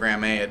do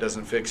Program A. It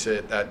doesn't fix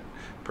it. That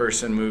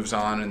person moves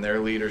on in their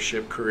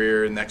leadership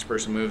career, and the next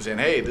person moves in,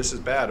 hey, this is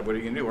bad. What are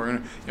you going to do? We're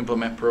going to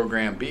implement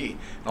Program B.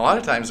 And a lot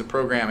of times the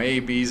Program A,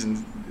 Bs,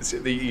 and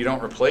you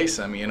don't replace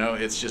them.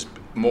 It's just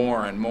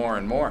more and more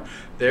and more.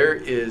 There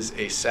is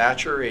a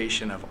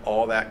saturation of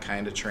all that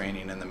kind of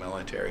training in the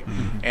military.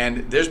 Mm-hmm.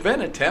 And there's been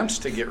attempts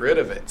to get rid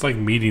of it. It's like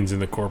meetings in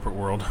the corporate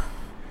world.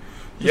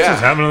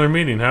 Just have another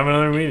meeting.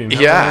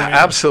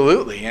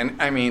 Absolutely.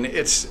 And I mean,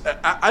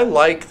 I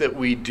like that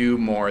we do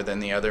more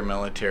than the other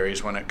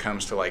militaries when it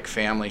comes to like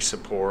family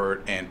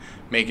support and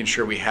making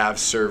sure we have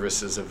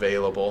services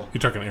available.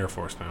 You're talking Air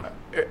Force now?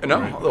 No,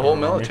 right? The whole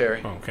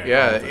military. Oh, okay.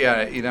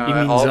 Yeah. He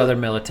means other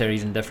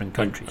militaries in different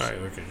countries.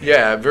 Okay.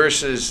 Yeah,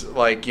 versus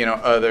like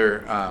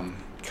other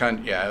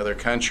other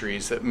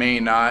countries that may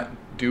not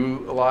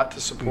do a lot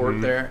to support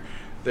their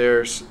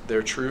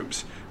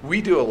troops.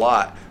 We do a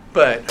lot.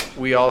 But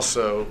we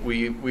also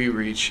we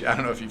reach. I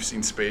don't know if you've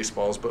seen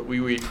Spaceballs, but we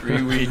reach.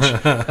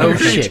 Oh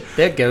shit!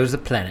 There goes the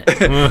planet.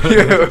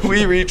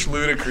 We reach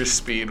ludicrous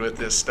speed with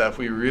this stuff.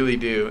 We really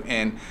do,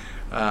 and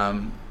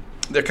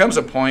there comes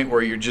a point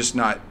where you're just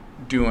not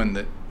doing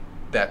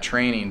that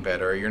training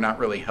better. You're not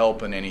really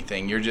helping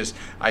anything. You're just,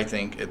 I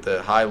think, at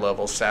the high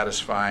level,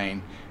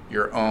 satisfying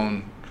your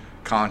own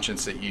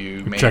conscience that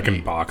you're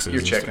checking boxes.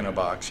 You're checking a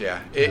box.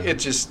 Yeah. It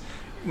just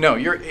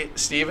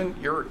Stephen.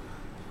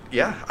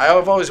 Yeah,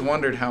 I've always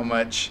wondered how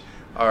much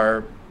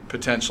our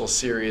potential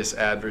serious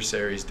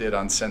adversaries did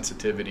on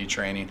sensitivity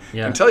training.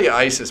 Yeah. I can tell you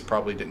ISIS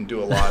probably didn't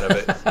do a lot of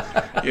it,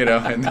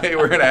 and they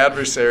were an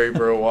adversary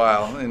for a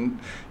while. And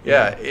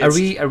are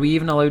we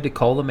even allowed to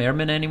call them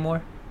airmen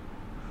anymore?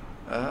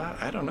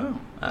 I don't know.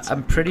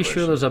 I'm pretty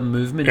sure there's a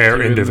movement to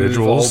remove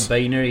all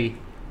binary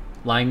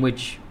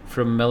language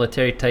from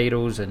military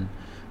titles, and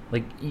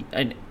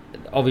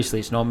obviously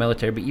it's not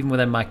military, but even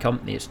within my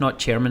company, it's not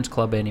Chairman's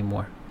Club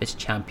anymore. It's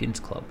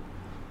Champions Club.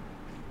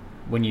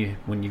 When you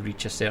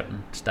reach a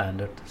certain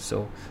standard,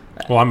 so.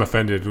 Well, I'm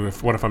offended.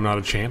 What if I'm not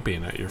a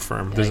champion at your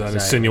firm? Does that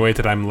insinuate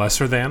that I'm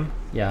lesser than?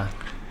 Yeah.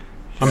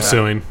 I'm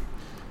suing.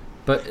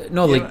 But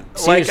no,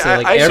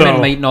 seriously,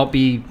 airman might not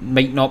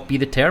be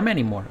the term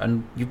anymore.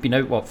 And you've been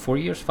out 4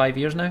 years, 5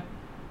 years now.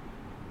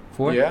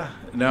 4? Yeah.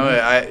 No,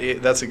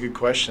 that's a good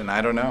question.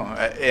 I don't know.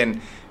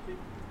 And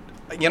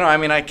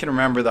I can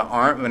remember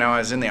when I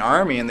was in the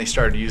Army, and they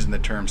started using the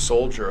term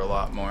soldier a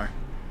lot more.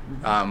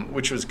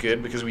 Which was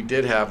good because we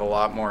did have a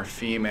lot more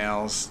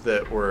females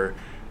that were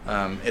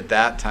At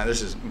that time,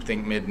 this is, I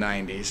think,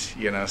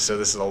 mid-'90s, so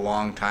this is a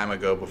long time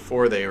ago,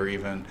 before they were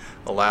even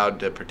allowed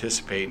to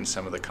participate in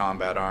some of the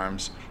combat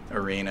arms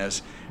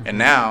arenas. And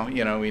now,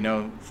 we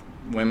know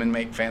women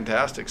make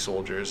fantastic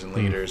soldiers and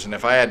leaders. And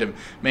if I had to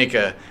make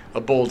a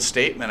bold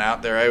statement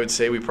out there, I would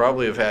say we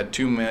probably have had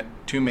too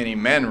many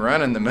men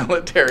running the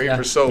military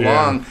for so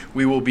long.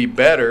 We will be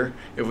better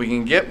if we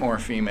can get more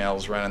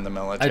females running the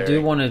military. I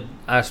do want to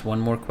ask one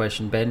more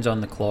question. Ben's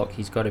on the clock.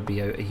 He's got to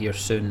be out of here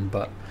soon.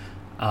 But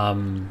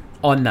on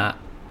that,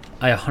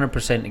 I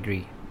 100%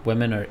 agree.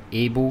 Women are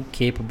able,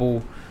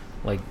 capable,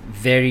 and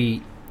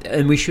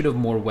we should have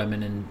more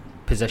women in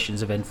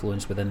positions of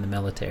influence within the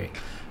military.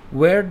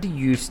 Where do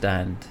you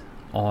stand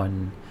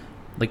on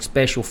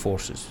special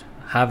forces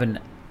having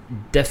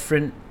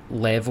different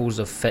levels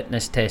of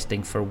fitness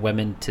testing for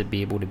women to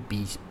be able to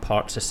be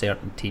parts of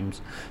certain teams?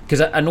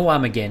 Because I know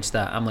I'm against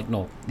that. I'm like,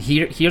 no,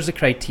 here's the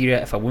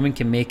criteria. If a woman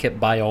can make it,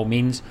 by all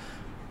means,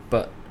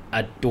 but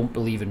I don't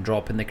believe in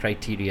dropping the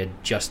criteria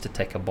just to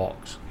tick a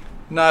box.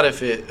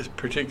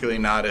 Particularly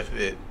not if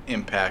it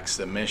impacts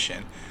the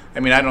mission. I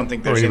mean, I don't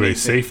think there's any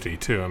safety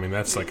too. I mean,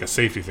 that's like a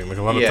safety thing. Like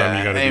a lot of time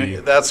you got to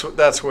be.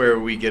 That's where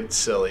we get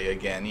silly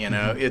again.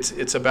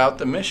 It's about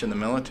the mission. The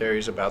military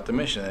is about the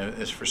mission.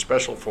 It's for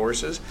special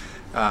forces.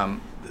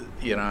 And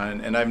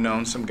I've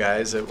known some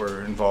guys that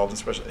were involved in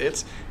special.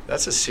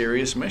 That's a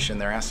serious mission.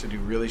 They're asked to do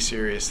really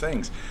serious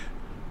things.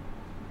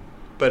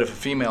 But if a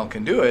female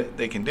can do it,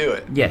 they can do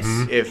it. Yes.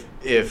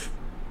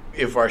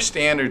 If our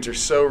standards are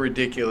so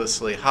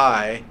ridiculously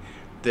high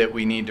that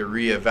we need to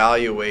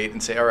reevaluate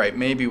and say, all right,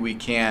 maybe we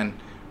can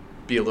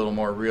be a little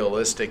more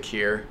realistic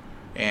here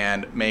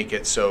and make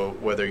it so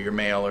whether you're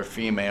male or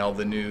female,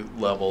 the new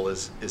level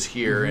is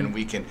here, and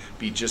we can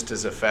be just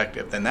as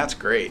effective, then that's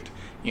great.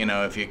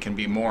 If you can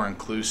be more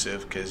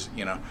inclusive, because,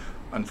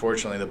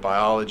 unfortunately the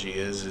biology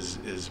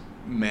is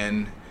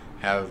men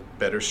have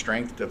better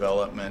strength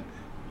development.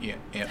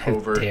 How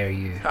dare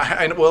you?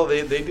 Well,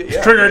 they do.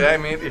 Yeah,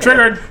 triggered.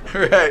 Triggered.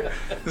 Right.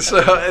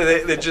 So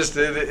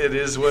it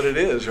is what it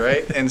is,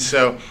 right? And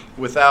so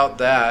without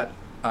that,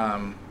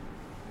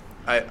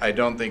 I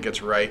don't think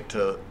it's right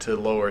to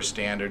lower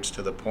standards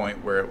to the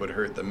point where it would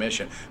hurt the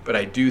mission. But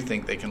I do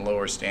think they can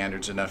lower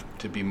standards enough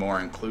to be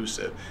more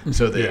inclusive,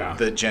 so that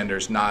the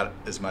gender's not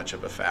as much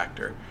of a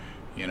factor.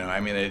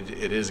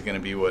 It is going to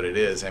be what it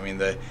is. I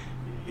mean,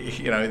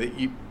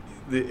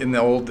 in the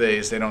old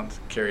days, they don't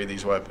carry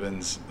these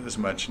weapons as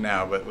much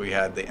now, but we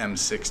had the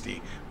M60.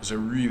 It was a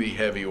really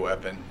heavy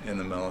weapon in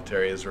the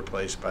military. It was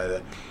replaced by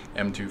the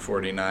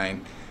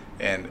M249,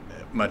 and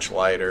much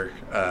lighter,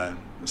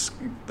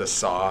 the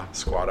SAW,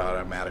 squad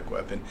automatic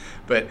weapon.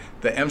 But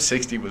the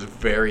M60 was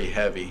very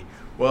heavy.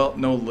 Well,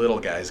 no little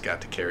guys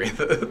got to carry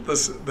the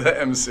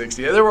M60.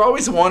 There were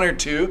always one or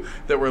two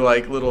that were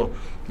like little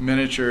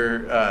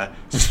miniature,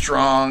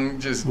 strong,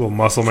 just little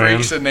muscle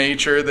freaks man of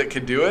nature that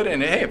could do it.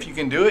 And hey, if you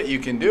can do it, you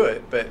can do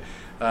it. But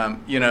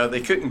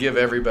they couldn't give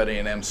everybody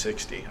an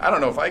M60. I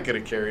don't know if I could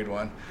have carried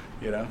one.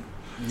 Yeah.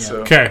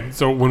 So. Okay,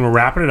 so when we're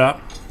wrapping it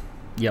up,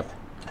 yep,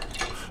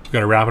 we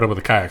got to wrap it up with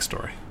a kayak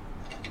story.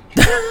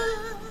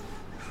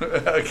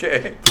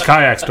 Okay. The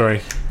kayak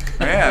story.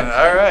 Man,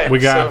 all right.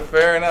 So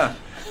fair enough.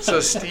 So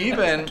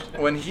Stephen,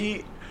 when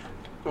he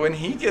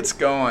gets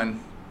going,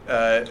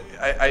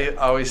 I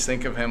always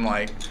think of him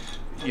like,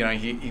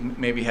 he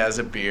maybe has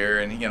a beer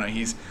and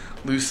he's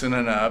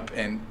loosening up,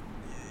 and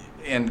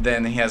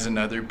then he has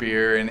another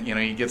beer, and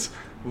he gets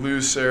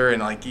looser,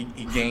 and like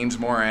he gains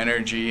more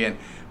energy,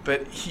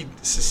 but he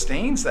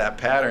sustains that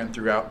pattern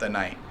throughout the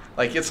night.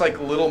 Like it's like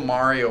little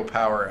Mario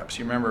power-ups.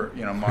 You remember,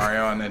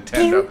 Mario on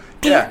Nintendo?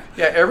 Yeah.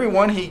 Every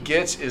one he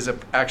gets is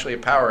actually a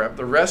power-up.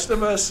 The rest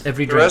of us,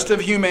 rest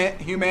of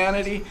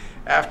humanity,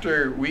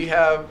 after we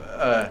have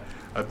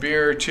a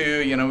beer or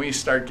two, we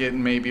start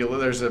getting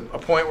there's a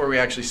point where we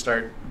actually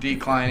start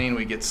declining.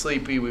 We get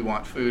sleepy. We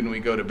want food, and we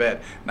go to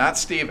bed. Not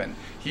Stephen.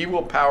 He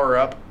will power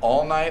up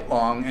all night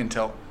long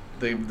until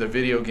the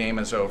video game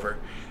is over,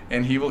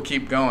 and he will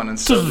keep going. And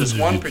so this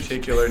one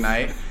particular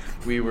night,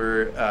 we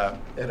were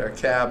at our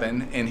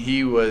cabin, and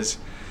he was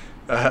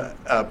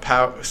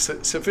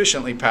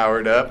sufficiently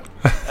powered up,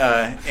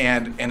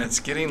 and it's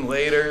getting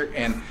later,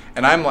 and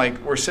I'm like,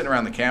 we're sitting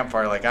around the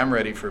campfire, like I'm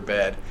ready for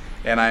bed,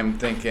 and I'm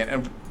thinking,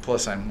 and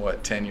plus I'm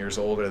 10 years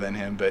older than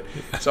him, but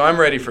so I'm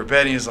ready for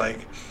bed. And he's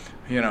like,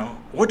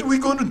 what are we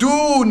going to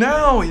do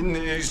now? And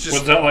he's just.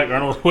 Was that like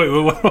Arnold? Wait.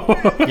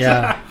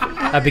 Yeah,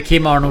 I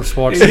became Arnold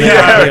Schwarzenegger.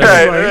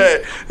 Yeah,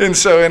 right. And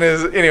so in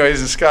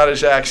his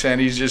Scottish accent,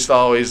 he's just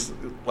always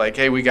like,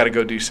 "Hey, we got to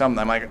go do something."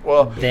 I'm like,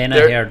 "Well." Then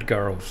I heard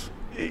girls.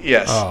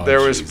 Yes,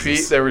 there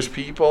was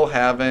people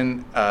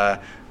having.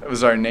 It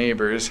was our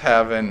neighbors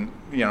having,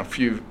 a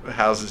few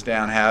houses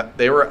down.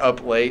 They were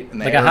up late and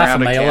they like had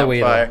around a campfire.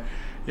 Away,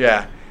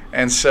 yeah.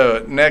 And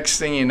so next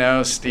thing you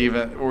know,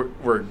 Stephen,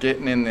 we're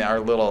getting in our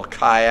little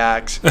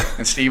kayaks,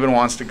 and Stephen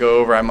wants to go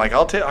over. I'm like,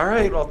 all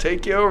right, I'll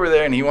take you over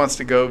there, and he wants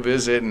to go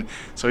visit, and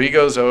so he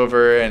goes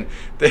over, and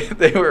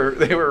they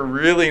were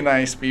really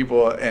nice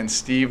people, and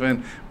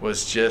Stephen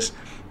was just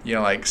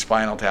like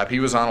Spinal Tap. He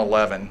was on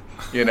 11.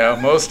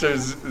 Most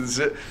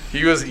of he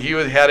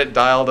had it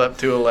dialed up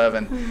to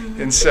 11,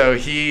 and so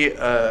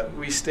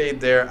we stayed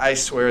there. I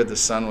swear the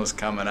sun was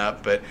coming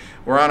up, but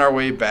we're on our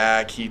way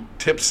back. He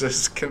tips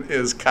his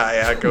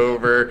kayak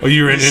over. Oh,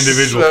 you were in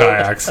individual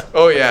kayaks.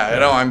 Oh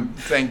yeah,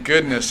 thank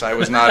goodness I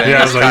was not in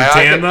his like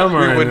kayak. tandem,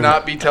 we would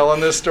not be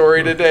telling this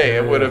story today.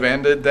 It would have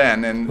ended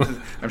then, and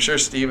I'm sure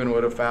Stephen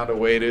would have found a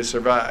way to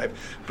survive.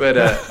 But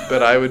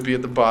I would be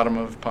at the bottom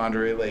of Pend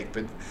Oreille Lake.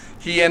 But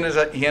he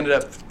ended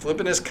up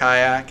flipping his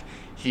kayak.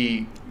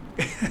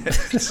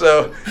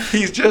 So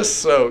he's just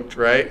soaked,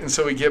 right? And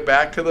so we get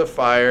back to the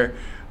fire,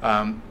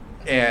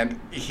 and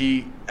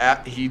he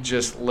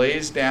just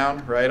lays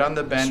down right on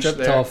the bench. Stripped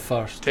there. off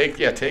first.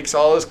 Takes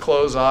all his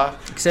clothes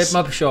off. Except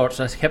my shorts.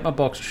 I kept my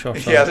boxer shorts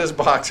on. He had his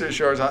boxer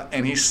shorts on,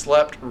 and he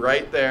slept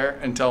right there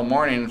until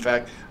morning. In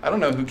fact, I don't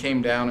know who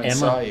came down and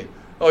saw you.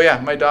 Oh,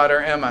 yeah, my daughter,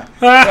 Emma.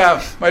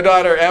 Yeah, my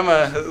daughter,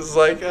 Emma, was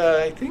like,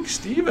 I think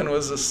Stephen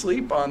was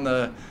asleep on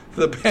the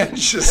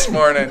bench this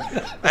morning.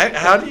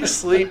 How do you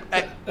sleep?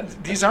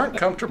 These aren't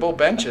comfortable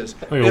benches.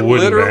 Like a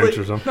wooden bench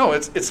or something. No,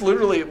 it's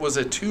literally, it was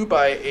a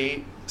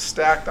 2x8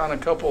 stacked on a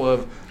couple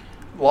of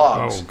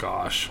logs. Oh,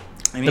 gosh.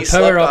 And the he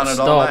slept power up on it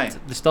all night.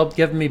 stopped. They stopped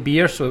giving me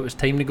beer, so it was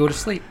time to go to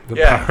sleep. The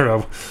Yeah. power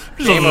up.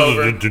 Game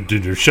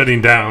over.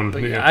 Shutting down.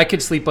 But yeah, I could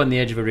sleep on the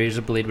edge of a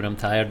razor blade when I'm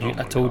tired. Oh I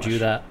my told you gosh.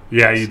 that.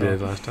 Yeah, you So-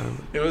 did last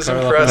time. It was Curl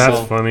up. impressive.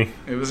 That's funny.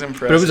 It was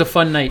impressive. But it was a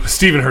fun night.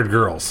 Stephen heard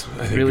girls.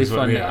 I think Really is what-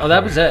 fun. yeah. Oh,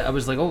 that was it. I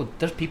was like, oh,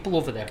 there's people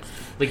over there.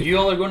 Like, you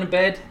all are going to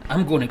bed.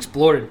 I'm going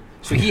exploring.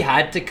 So he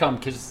had to come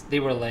because they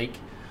were like,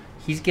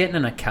 he's getting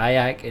in a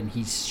kayak and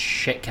he's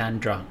shit can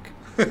drunk.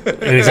 And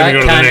he's That going to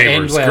go to the can't end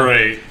neighbors. well.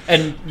 Great.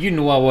 And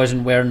I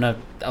wasn't wearing a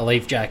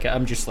life jacket.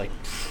 I'm just like,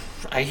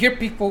 I hear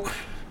people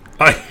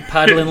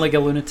paddling like a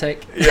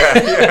lunatic. Yeah.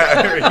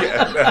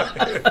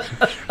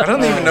 I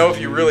don't even know if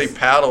you really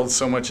paddled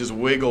so much as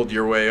wiggled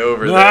your way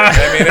over there.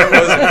 I mean,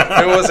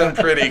 it wasn't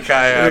pretty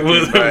kayaking It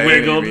wasn't by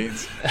wiggled. any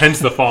means. Hence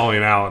the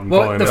falling out. And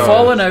Well, falling the over.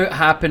 falling out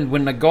happened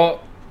when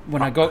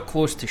I got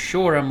close to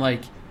shore. I'm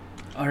like,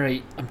 all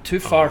right, I'm too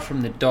far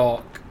from the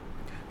dock.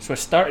 So I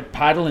started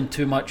paddling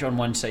too much on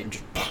one side and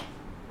just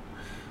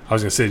I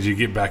was going to say, did you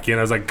get back in?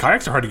 I was like,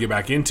 kayaks are hard to get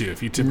back into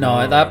if you tip No, them at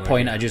over, that like-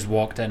 point, I just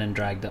walked in and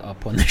dragged it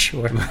up on the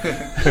shore.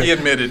 He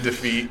admitted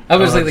defeat. I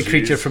was Oh, like the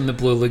creature jeez. from the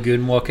Blue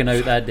Lagoon walking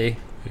out that day.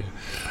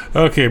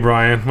 Okay,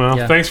 Brian. Well,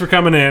 Yeah. thanks for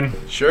coming in.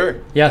 Sure.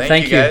 Yeah,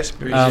 thank you you. guys.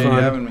 Appreciate you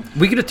Um, having me.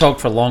 We could have talked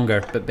for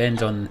longer, but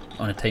Ben's on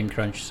a time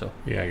crunch, so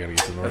Yeah, I got to get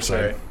to the north That's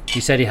side. right. he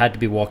said he had to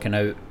be walking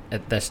out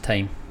at this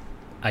time.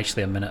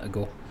 Actually, a minute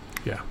ago.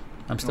 Yeah.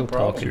 I'm still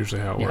problem. That's talking.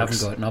 usually how it You works.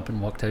 haven't gotten up and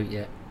walked out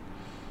yet.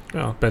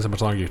 Well, depends how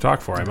much longer you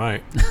talk for. I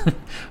might.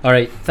 All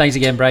right, thanks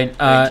again, Brian.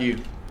 Thank you.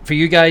 For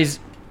you guys,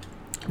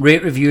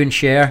 rate, review, and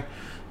share.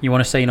 You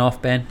want to sign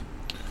off, Ben?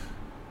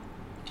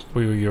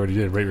 We already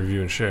did. Rate,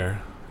 review, and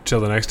share. Till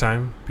the next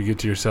time, be good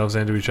to yourselves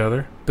and to each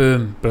other.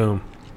 Boom. Boom.